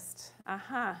the list.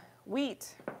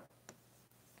 Wheat.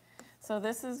 So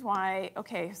this is why,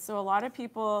 okay, so a lot of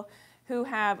people who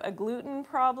have a gluten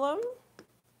problem,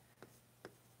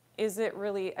 is it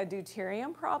really a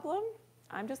deuterium problem?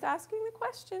 I'm just asking the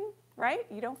question, right?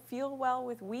 You don't feel well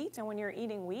with wheat, and when you're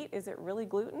eating wheat, is it really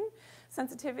gluten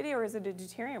sensitivity, or is it a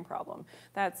deuterium problem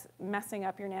that's messing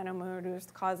up your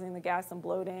nanomotors, causing the gas and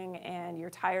bloating, and you're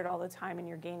tired all the time and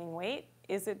you're gaining weight?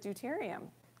 Is it deuterium?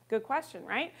 Good question,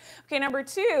 right? Okay,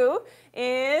 #2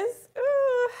 is,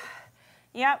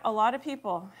 yep, a lot of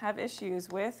people have issues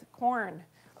with corn.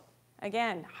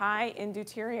 Again, high in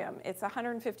deuterium. It's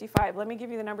 155. Let me give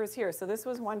you the numbers here. So this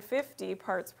was 150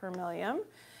 parts per million,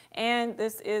 and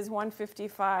this is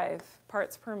 155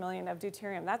 parts per million of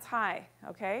deuterium. That's high,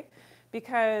 okay?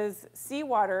 Because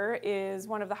seawater is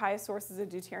one of the highest sources of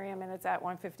deuterium, and it's at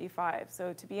 155.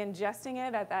 So to be ingesting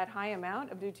it at that high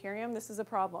amount of deuterium, this is a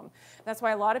problem. That's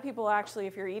why a lot of people actually,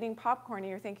 if you're eating popcorn and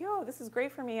you're thinking, oh, this is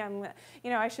great for me,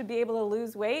 I should be able to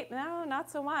lose weight. No, not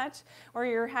so much. Or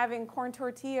you're having corn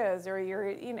tortillas, or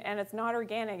and it's not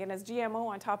organic, and it's GMO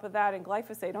on top of that, and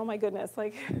glyphosate. Oh my goodness,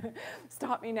 like,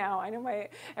 stop me now. I know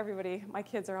my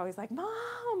kids are always like,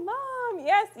 Mom,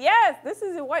 yes, this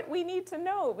is what we need to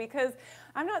know, because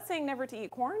I'm not saying never to eat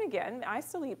corn again. I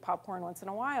still eat popcorn once in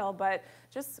a while, but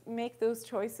just make those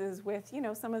choices with,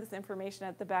 some of this information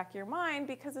at the back of your mind,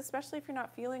 because especially if you're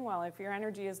not feeling well, if your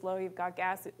energy is low, you've got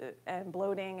gas and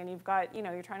bloating, and you've got,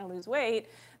 you're trying to lose weight,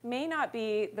 may not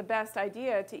be the best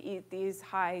idea to eat these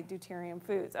high deuterium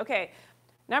foods. Okay,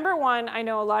 #1, I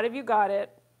know a lot of you got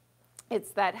it.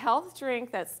 It's that health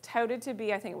drink that's touted to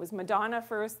be, I think it was Madonna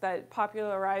first that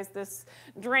popularized this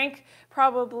drink,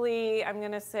 probably, I'm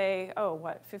going to say,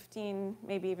 15,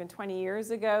 maybe even 20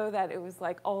 years ago, that it was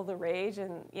like all the rage,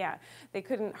 and yeah, they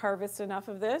couldn't harvest enough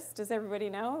of this. Does everybody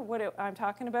know what I'm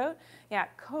talking about? Yeah,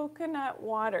 coconut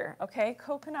water, okay?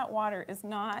 Coconut water is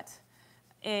not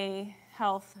a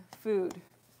health food.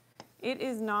 It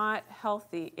is not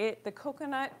healthy. The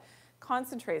coconut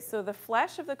concentrates. So the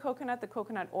flesh of the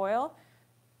coconut oil,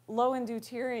 low in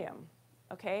deuterium,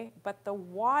 okay? But the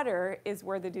water is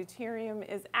where the deuterium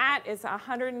is at. It's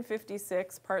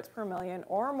 156 parts per million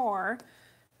or more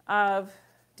of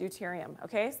deuterium,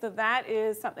 okay? So that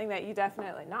is something that you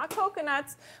definitely, not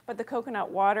coconuts, but the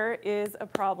coconut water is a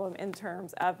problem in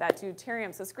terms of that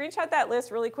deuterium. So screenshot that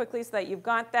list really quickly so that you've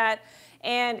got that.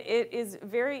 And it is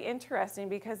very interesting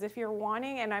because if you're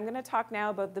wanting, and I'm going to talk now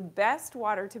about the best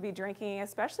water to be drinking,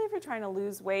 especially if you're trying to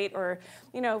lose weight or,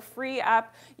 free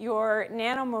up your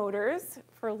nanomotors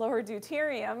for lower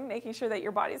deuterium, making sure that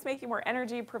your body's making more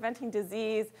energy, preventing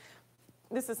disease.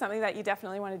 This is something that you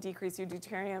definitely want to decrease your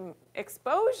deuterium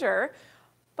exposure.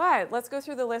 But let's go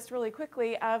through the list really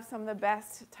quickly of some of the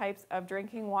best types of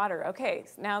drinking water. Okay,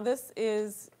 now this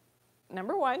is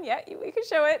 #1. Yeah, we can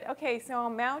show it. Okay, so a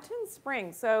mountain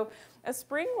spring. So a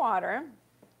spring water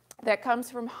that comes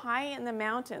from high in the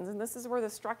mountains, and this is where the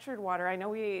structured water, I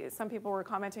know some people were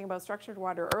commenting about structured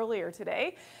water earlier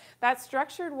today. That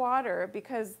structured water,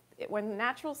 because when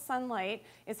natural sunlight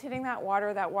is hitting that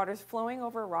water's flowing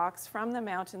over rocks from the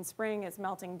mountain spring, it's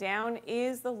melting down,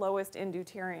 is the lowest in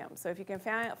deuterium. So if you can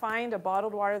find a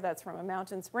bottled water that's from a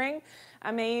mountain spring,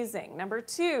 amazing.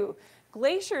 #2,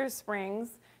 glacier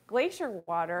springs. Glacier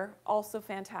water, also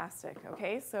fantastic,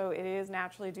 okay? So it is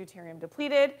naturally deuterium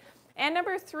depleted. And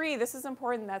 #3, this is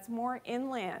important, that's more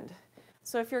inland.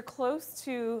 So if you're close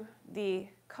to the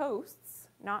coasts,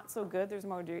 not so good, there's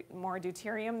more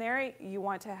deuterium there. You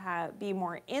want to be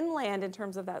more inland in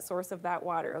terms of that source of that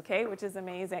water, okay, which is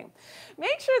amazing.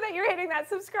 Make sure that you're hitting that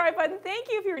subscribe button.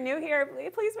 Thank you if you're new here.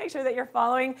 Please make sure that you're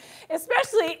following,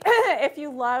 especially if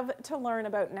you love to learn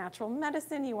about natural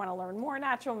medicine, you want to learn more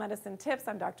natural medicine tips.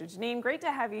 I'm Dr. Janine. Great to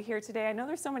have you here today. I know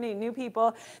there's so many new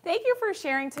people. Thank you for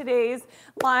sharing today's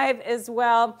live as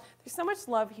well. There's so much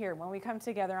love here when we come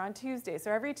together on Tuesday.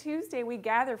 So every Tuesday we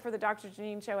gather for the Dr.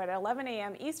 Janine Show at 11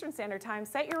 a.m. Eastern Standard Time.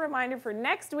 Set your reminder for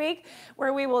next week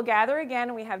where we will gather again,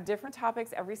 and we have different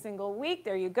topics every single week.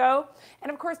 There you go. And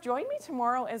of course, join me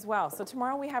tomorrow as well. So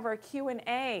tomorrow we have our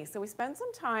Q&A. So we spend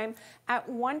some time at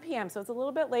 1 p.m. So it's a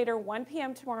little bit later, 1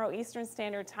 p.m. tomorrow Eastern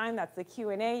Standard Time. That's the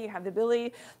Q&A. You have the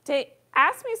ability to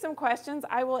ask me some questions.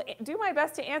 I will do my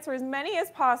best to answer as many as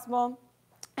possible.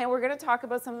 And we're going to talk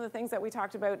about some of the things that we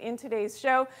talked about in today's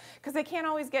show, because I can't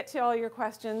always get to all your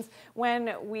questions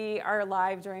when we are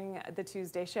live during the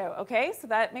Tuesday show. Okay, so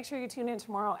make sure you tune in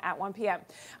tomorrow at 1 p.m.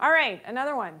 All right,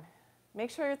 another one. Make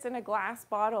sure it's in a glass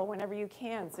bottle whenever you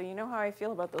can. So you know how I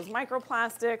feel about those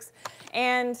microplastics.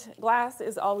 And glass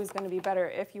is always going to be better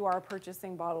if you are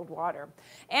purchasing bottled water.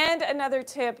 And another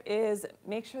tip is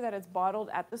make sure that it's bottled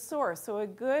at the source. So a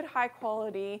good high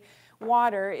quality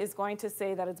water is going to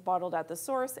say that it's bottled at the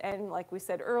source, and like we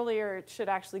said earlier, it should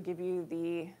actually give you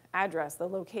the address, the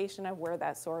location of where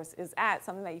that source is at,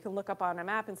 something that you can look up on a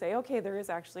map and say, okay, there is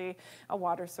actually a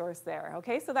water source there.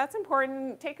 Okay, so that's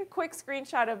important. Take a quick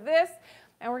screenshot of this,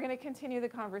 and we're going to continue the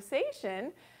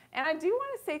conversation. And I do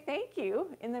want to say thank you,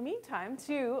 in the meantime,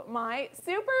 to my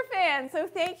super fans. So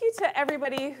thank you to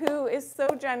everybody who is so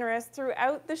generous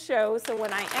throughout the show. So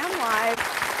when I am live,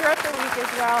 throughout the week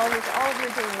as well, with all of your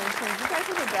donations, you guys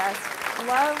are the best.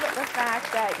 Love the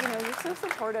fact that, you're so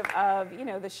supportive of,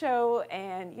 the show,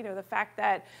 and, the fact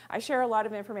that I share a lot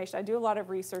of information. I do a lot of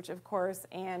research, of course,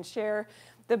 and share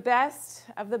the best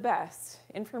of the best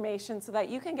information so that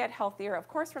you can get healthier, of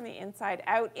course, from the inside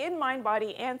out, in mind,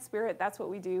 body, and spirit. That's what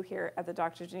we do here at the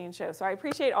Dr. Janine Show. So I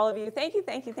appreciate all of you. Thank you,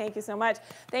 thank you, thank you so much.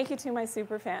 Thank you to my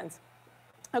super fans.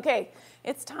 Okay,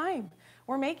 it's time.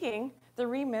 We're making the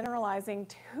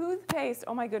Re-Mineralizing Toothpaste.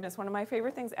 Oh my goodness, one of my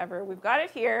favorite things ever. We've got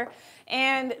it here.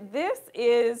 And this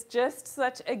is just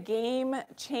such a game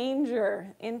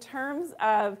changer in terms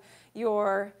of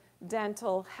your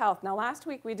dental health. Now, last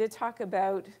week we did talk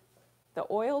about the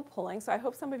oil pulling, so I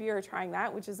hope some of you are trying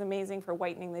that, which is amazing for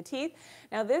whitening the teeth.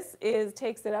 Now this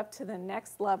takes it up to the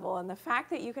next level, and the fact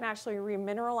that you can actually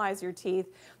remineralize your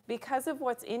teeth because of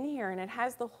what's in here, and it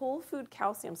has the whole food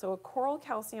calcium. So a coral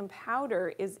calcium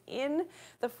powder is in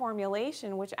the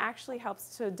formulation, which actually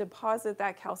helps to deposit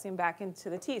that calcium back into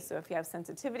the teeth. So if you have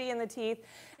sensitivity in the teeth,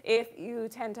 if you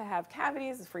tend to have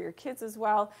cavities, for your kids as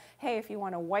well, hey, if you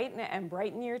want to whiten and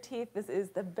brighten your teeth, this is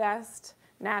the best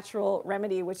natural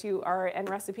remedy and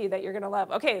recipe that you're going to love.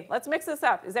 Okay, let's mix this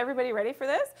up. Is everybody ready for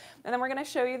this? And then we're going to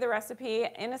show you the recipe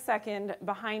in a second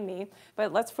behind me,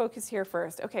 but let's focus here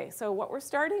first. Okay, so what we're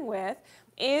starting with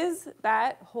is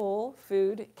that whole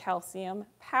food calcium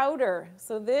powder.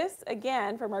 So this,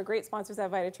 again, from our great sponsors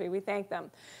at VitaTree, we thank them.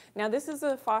 Now this is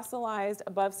a fossilized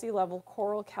above sea level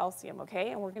coral calcium, okay?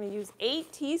 And we're going to use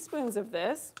 8 teaspoons of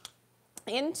this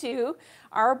into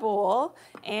our bowl,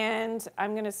 and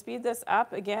I'm going to speed this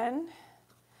up again.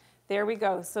 There we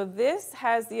go. So this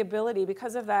has the ability,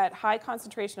 because of that high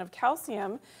concentration of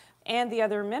calcium and the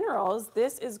other minerals,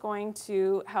 this is going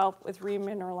to help with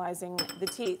remineralizing the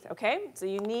teeth, okay? So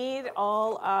you need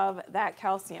all of that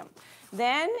calcium.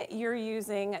 Then you're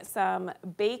using some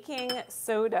baking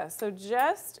soda. So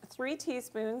just 3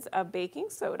 teaspoons of baking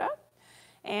soda,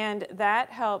 and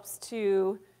that helps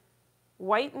to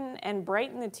whiten and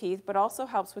brighten the teeth, but also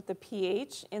helps with the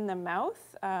pH in the mouth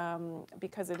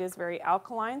because it is very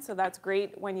alkaline. So that's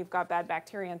great when you've got bad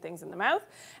bacteria and things in the mouth,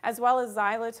 as well as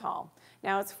xylitol.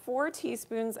 Now it's 4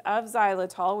 teaspoons of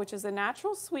xylitol, which is a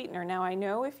natural sweetener. Now I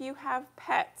know if you have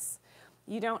pets,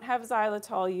 you don't have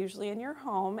xylitol usually in your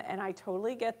home, and I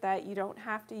totally get that. You don't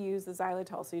have to use the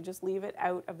xylitol, so you just leave it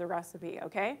out of the recipe,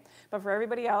 okay? But for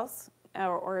everybody else,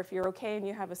 or if you're okay and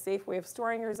you have a safe way of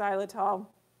storing your xylitol,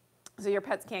 so your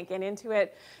pets can't get into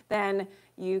it, then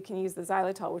you can use the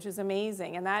xylitol, which is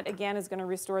amazing. And that, again, is going to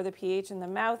restore the pH in the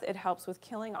mouth. It helps with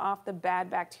killing off the bad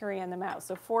bacteria in the mouth.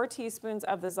 So 4 teaspoons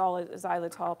of the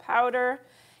xylitol powder.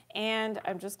 And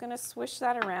I'm just going to swish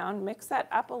that around, mix that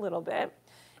up a little bit.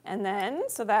 And then,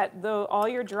 so that all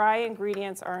your dry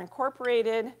ingredients are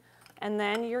incorporated, and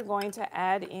then you're going to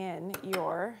add in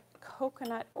your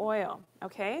coconut oil.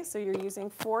 Okay, so you're using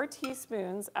 4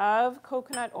 teaspoons of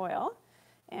coconut oil.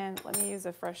 And let me use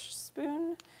a fresh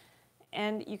spoon.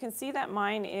 And you can see that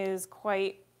mine is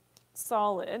quite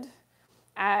solid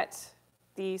at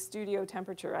the studio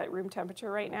temperature, at room temperature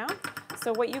right now.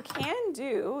 So what you can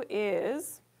do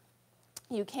is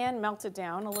you can melt it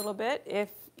down a little bit if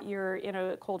you're in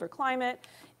a colder climate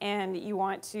and you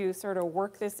want to sort of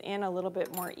work this in a little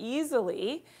bit more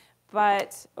easily.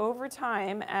 But over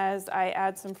time, as I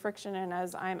add some friction and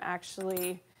as I'm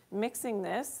actually mixing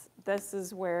this, this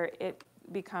is where it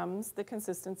becomes the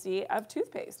consistency of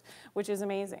toothpaste, which is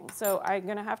amazing. So I'm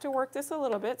going to have to work this a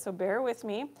little bit, so bear with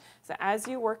me. So as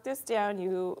you work this down,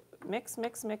 you mix,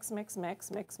 mix, mix, mix,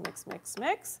 mix, mix, mix, mix,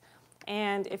 mix,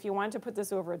 And if you wanted to put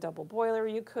this over a double boiler,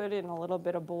 you could, in a little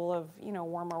bit of bowl of,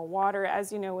 warmer water.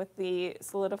 As you know, with the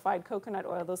solidified coconut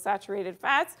oil, those saturated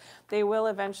fats, they will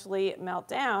eventually melt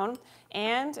down.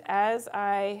 And as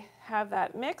I have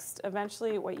that mixed,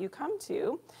 eventually what you come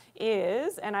to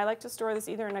is, and I like to store this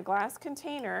either in a glass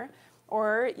container,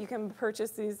 or you can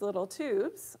purchase these little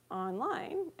tubes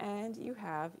online and you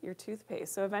have your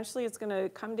toothpaste. So eventually it's gonna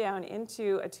come down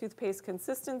into a toothpaste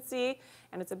consistency,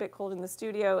 and it's a bit cold in the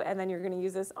studio, and then you're gonna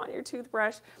use this on your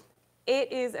toothbrush.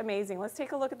 It is amazing. Let's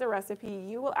take a look at the recipe.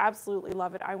 You will absolutely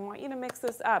love it. I want you to mix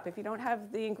this up. If you don't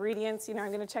have the ingredients, I'm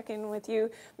going to check in with you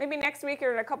maybe next week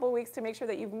or in a couple of weeks to make sure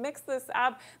that you've mixed this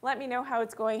up. Let me know how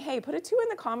it's going. Hey, put a 2 in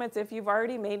the comments if you've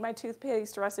already made my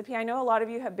toothpaste recipe. I know a lot of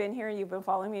you have been here. You've been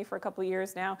following me for a couple of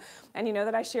years now, and you know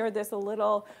that I shared this a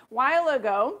little while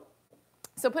ago.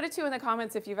 So put a 2 in the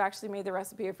comments if you've actually made the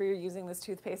recipe, if you're using this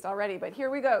toothpaste already. But here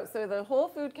we go. So the whole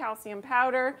food calcium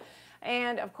powder,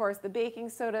 and of course the baking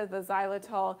soda, the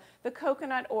xylitol, the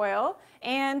coconut oil,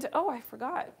 and oh, I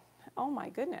forgot. Oh my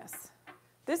goodness.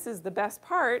 This is the best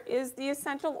part, is the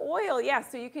essential oil. Yeah,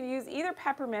 so you can use either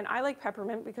peppermint. I like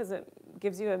peppermint because it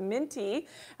gives you a minty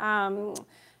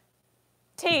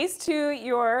taste to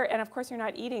your, and of course you're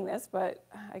not eating this, but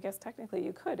I guess technically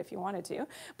you could if you wanted to,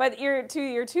 but to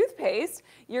your toothpaste,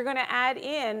 you're going to add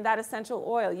in that essential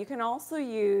oil. You can also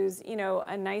use,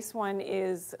 a nice one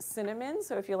is cinnamon.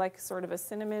 So if you like sort of a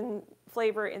cinnamon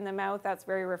flavor in the mouth, that's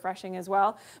very refreshing as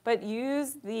well. But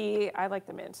use I like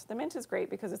the mint. The mint is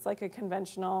great because it's like a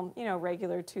conventional,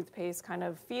 regular toothpaste kind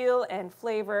of feel and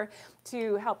flavor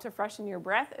to help to freshen your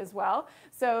breath as well.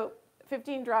 So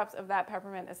 15 drops of that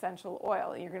peppermint essential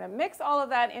oil. You're going to mix all of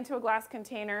that into a glass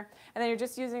container, and then you're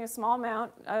just using a small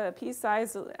amount, a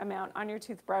pea-sized amount on your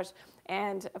toothbrush,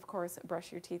 and of course brush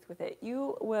your teeth with it.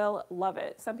 You will love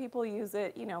it. Some people use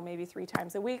it, maybe 3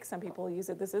 times a week. Some people use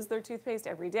it, this is their toothpaste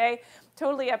every day.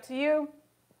 Totally up to you.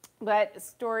 But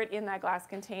store it in that glass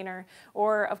container,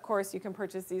 or of course you can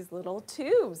purchase these little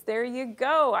tubes. There you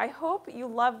go. I hope you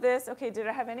love this. Okay, did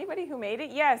I have anybody who made it?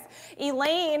 Yes,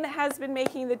 Elaine has been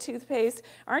making the toothpaste.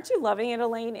 Aren't you loving it,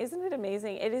 Elaine? Isn't it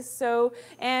amazing? It is so,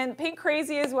 and Pink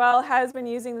Crazy as well has been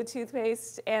using the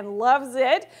toothpaste and loves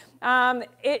it.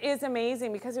 It is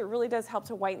amazing because it really does help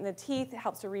to whiten the teeth. It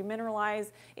helps to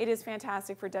remineralize. It is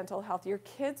fantastic for dental health. Your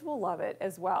kids will love it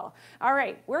as well. All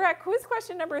right, we're at quiz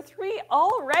question number 3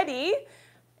 already.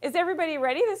 Is everybody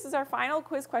ready? This is our final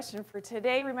quiz question for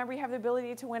today. Remember, you have the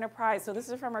ability to win a prize. So this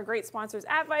is from our great sponsors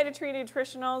at VitaTree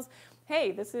Nutritionals.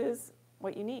 Hey, this is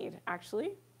what you need,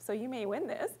 actually. So you may win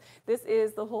this. This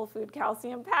is the whole food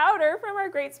calcium powder from our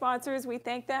great sponsors. We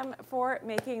thank them for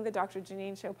making the Dr.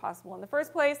 Janine Show possible in the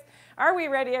first place. Are we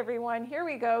ready, everyone? Here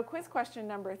we go. Quiz question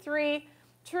number 3.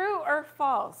 True or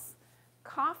false?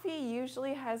 Coffee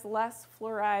usually has less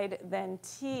fluoride than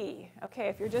tea. Okay,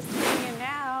 if you're just tuning in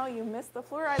now, you missed the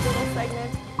fluoride little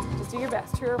segment. Just do your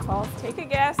best. True or false? Take a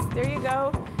guess. There you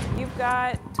go. You've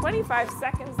got 25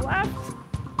 seconds left.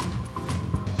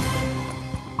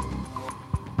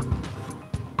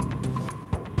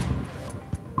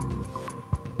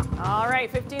 All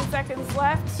right, 15 seconds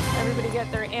left. Everybody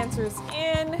get their answers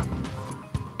in.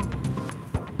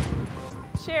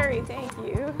 Sherry, thank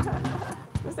you.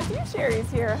 There's a few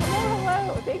Sherrys here. Hello,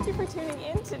 hello. Thank you for tuning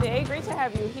in today. Great to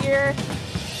have you here.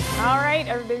 All right,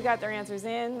 everybody got their answers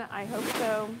in. I hope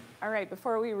so. All right,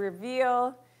 before we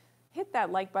reveal, hit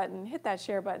that like button, hit that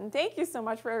share button. Thank you so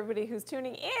much for everybody who's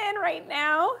tuning in right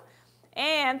now.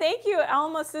 And thank you,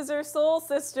 Alma Scissor Soul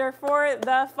Sister, for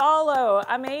the follow.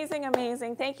 Amazing,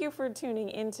 amazing. Thank you for tuning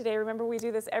in today. Remember, we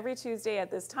do this every Tuesday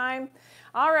at this time.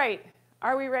 All right.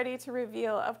 Are we ready to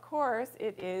reveal? Of course,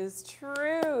 it is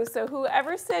true. So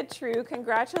whoever said true,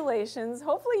 congratulations.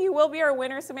 Hopefully you will be our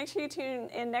winner, so make sure you tune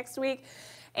in next week.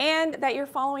 And that you're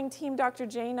following Team Dr.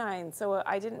 Janine. So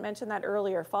I didn't mention that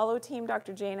earlier. Follow Team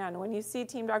Dr. Janine. When you see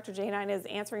Team Dr. Janine is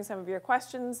answering some of your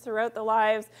questions throughout the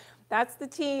lives, that's the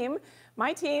team.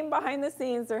 My team behind the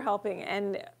scenes, they're helping.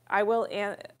 And I will,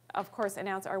 of course,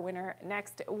 announce our winner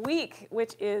next week,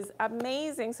 which is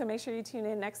amazing. So make sure you tune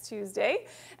in next Tuesday.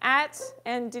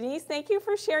 And Denise, thank you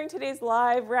for sharing today's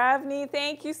live. Ravni,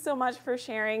 thank you so much for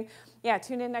sharing. Yeah,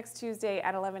 tune in next Tuesday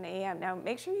at 11 a.m. Now,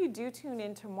 make sure you do tune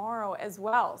in tomorrow as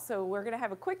well. So we're going to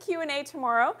have a quick Q&A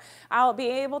tomorrow. I'll be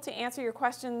able to answer your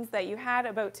questions that you had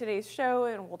about today's show,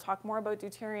 and we'll talk more about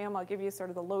deuterium. I'll give you sort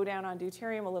of the lowdown on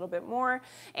deuterium a little bit more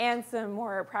and some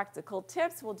more practical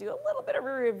tips. We'll do a little bit of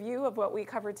a review of what we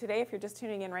covered today if you're just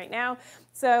tuning in right now.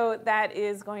 So that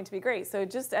is going to be great. So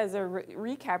just as a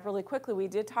recap really quickly, we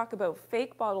did talk about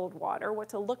fake bottled water, what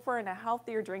to look for in a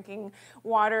healthier drinking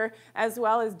water, as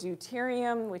well as deuterium.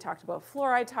 deuterium. We talked about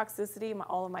fluoride toxicity,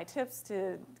 all of my tips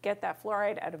to get that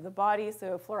fluoride out of the body.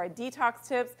 So fluoride detox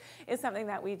tips is something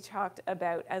that we talked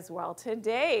about as well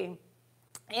today.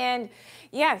 And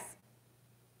yes,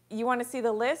 you want to see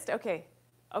the list? Okay,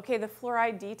 the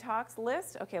fluoride detox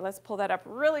list. Okay, let's pull that up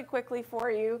really quickly for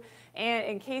you. And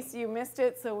in case you missed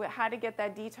it, so how to get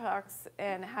that detox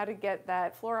and how to get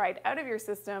that fluoride out of your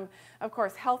system. Of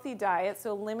course, healthy diet,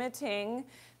 so limiting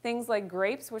things like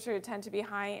grapes, which tend to be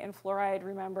high in fluoride,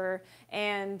 remember,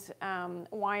 and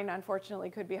wine, unfortunately,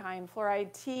 could be high in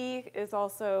fluoride. Tea is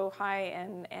also high,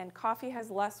 and coffee has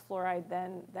less fluoride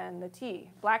than the tea.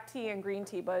 Black tea and green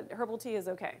tea, but herbal tea is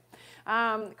okay.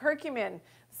 Curcumin,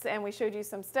 and we showed you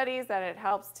some studies that it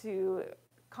helps to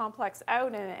complex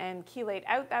out and chelate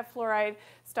out that fluoride,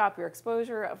 stop your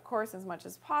exposure, of course, as much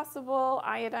as possible.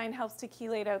 Iodine helps to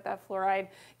chelate out that fluoride.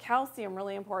 Calcium,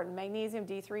 really important. Magnesium,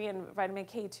 D3, and vitamin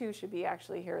K2 should be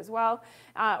actually here as well.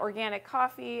 Organic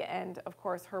coffee and, of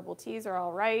course, herbal teas are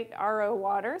all right. RO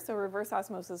water, so reverse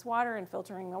osmosis water and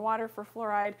filtering the water for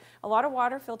fluoride. A lot of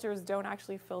water filters don't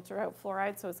actually filter out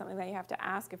fluoride, so it's something that you have to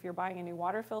ask if you're buying a new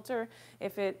water filter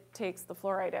if it takes the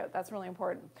fluoride out. That's really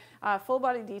important. Full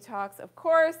body detox, of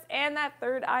course. And that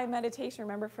third eye meditation,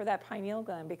 remember, for that pineal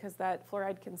gland, because that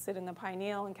fluoride can sit in the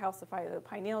pineal and calcify the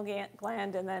pineal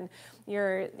gland, and then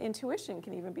your intuition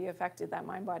can even be affected, that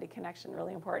mind-body connection,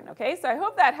 really important. Okay, so I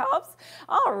hope that helps.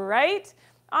 All right,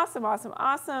 awesome, awesome,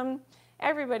 awesome.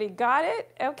 Everybody got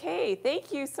it? Okay,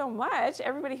 thank you so much,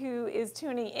 everybody who is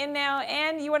tuning in now.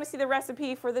 And you want to see the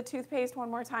recipe for the toothpaste one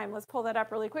more time. Let's pull that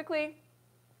up really quickly.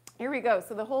 Here we go.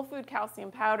 So the whole food calcium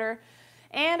powder,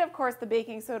 and of course the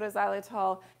baking soda,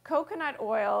 xylitol, coconut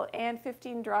oil, and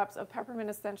 15 drops of peppermint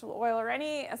essential oil or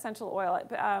any essential oil.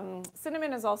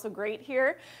 Cinnamon is also great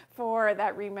here for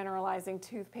that remineralizing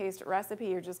toothpaste recipe.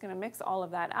 You're just going to mix all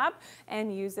of that up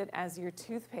and use it as your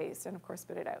toothpaste, and of course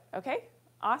spit it out. Okay?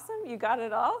 Awesome, you got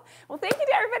it all. Well, thank you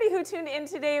to everybody who tuned in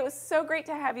today. It was so great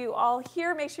to have you all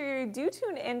here. Make sure you do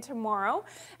tune in tomorrow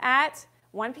at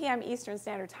 1 p.m. Eastern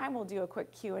Standard Time. We'll do a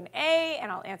quick Q&A, and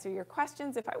I'll answer your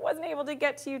questions if I wasn't able to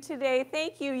get to you today.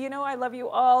 Thank you. You know I love you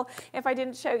all. If I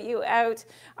didn't shout you out,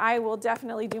 I will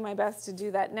definitely do my best to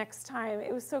do that next time.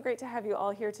 It was so great to have you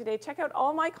all here today. Check out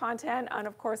all my content and,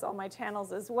 of course, all my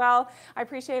channels as well. I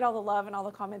appreciate all the love and all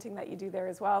the commenting that you do there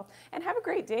as well. And have a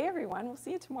great day, everyone. We'll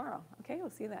see you tomorrow. Okay, we'll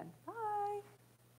see you then.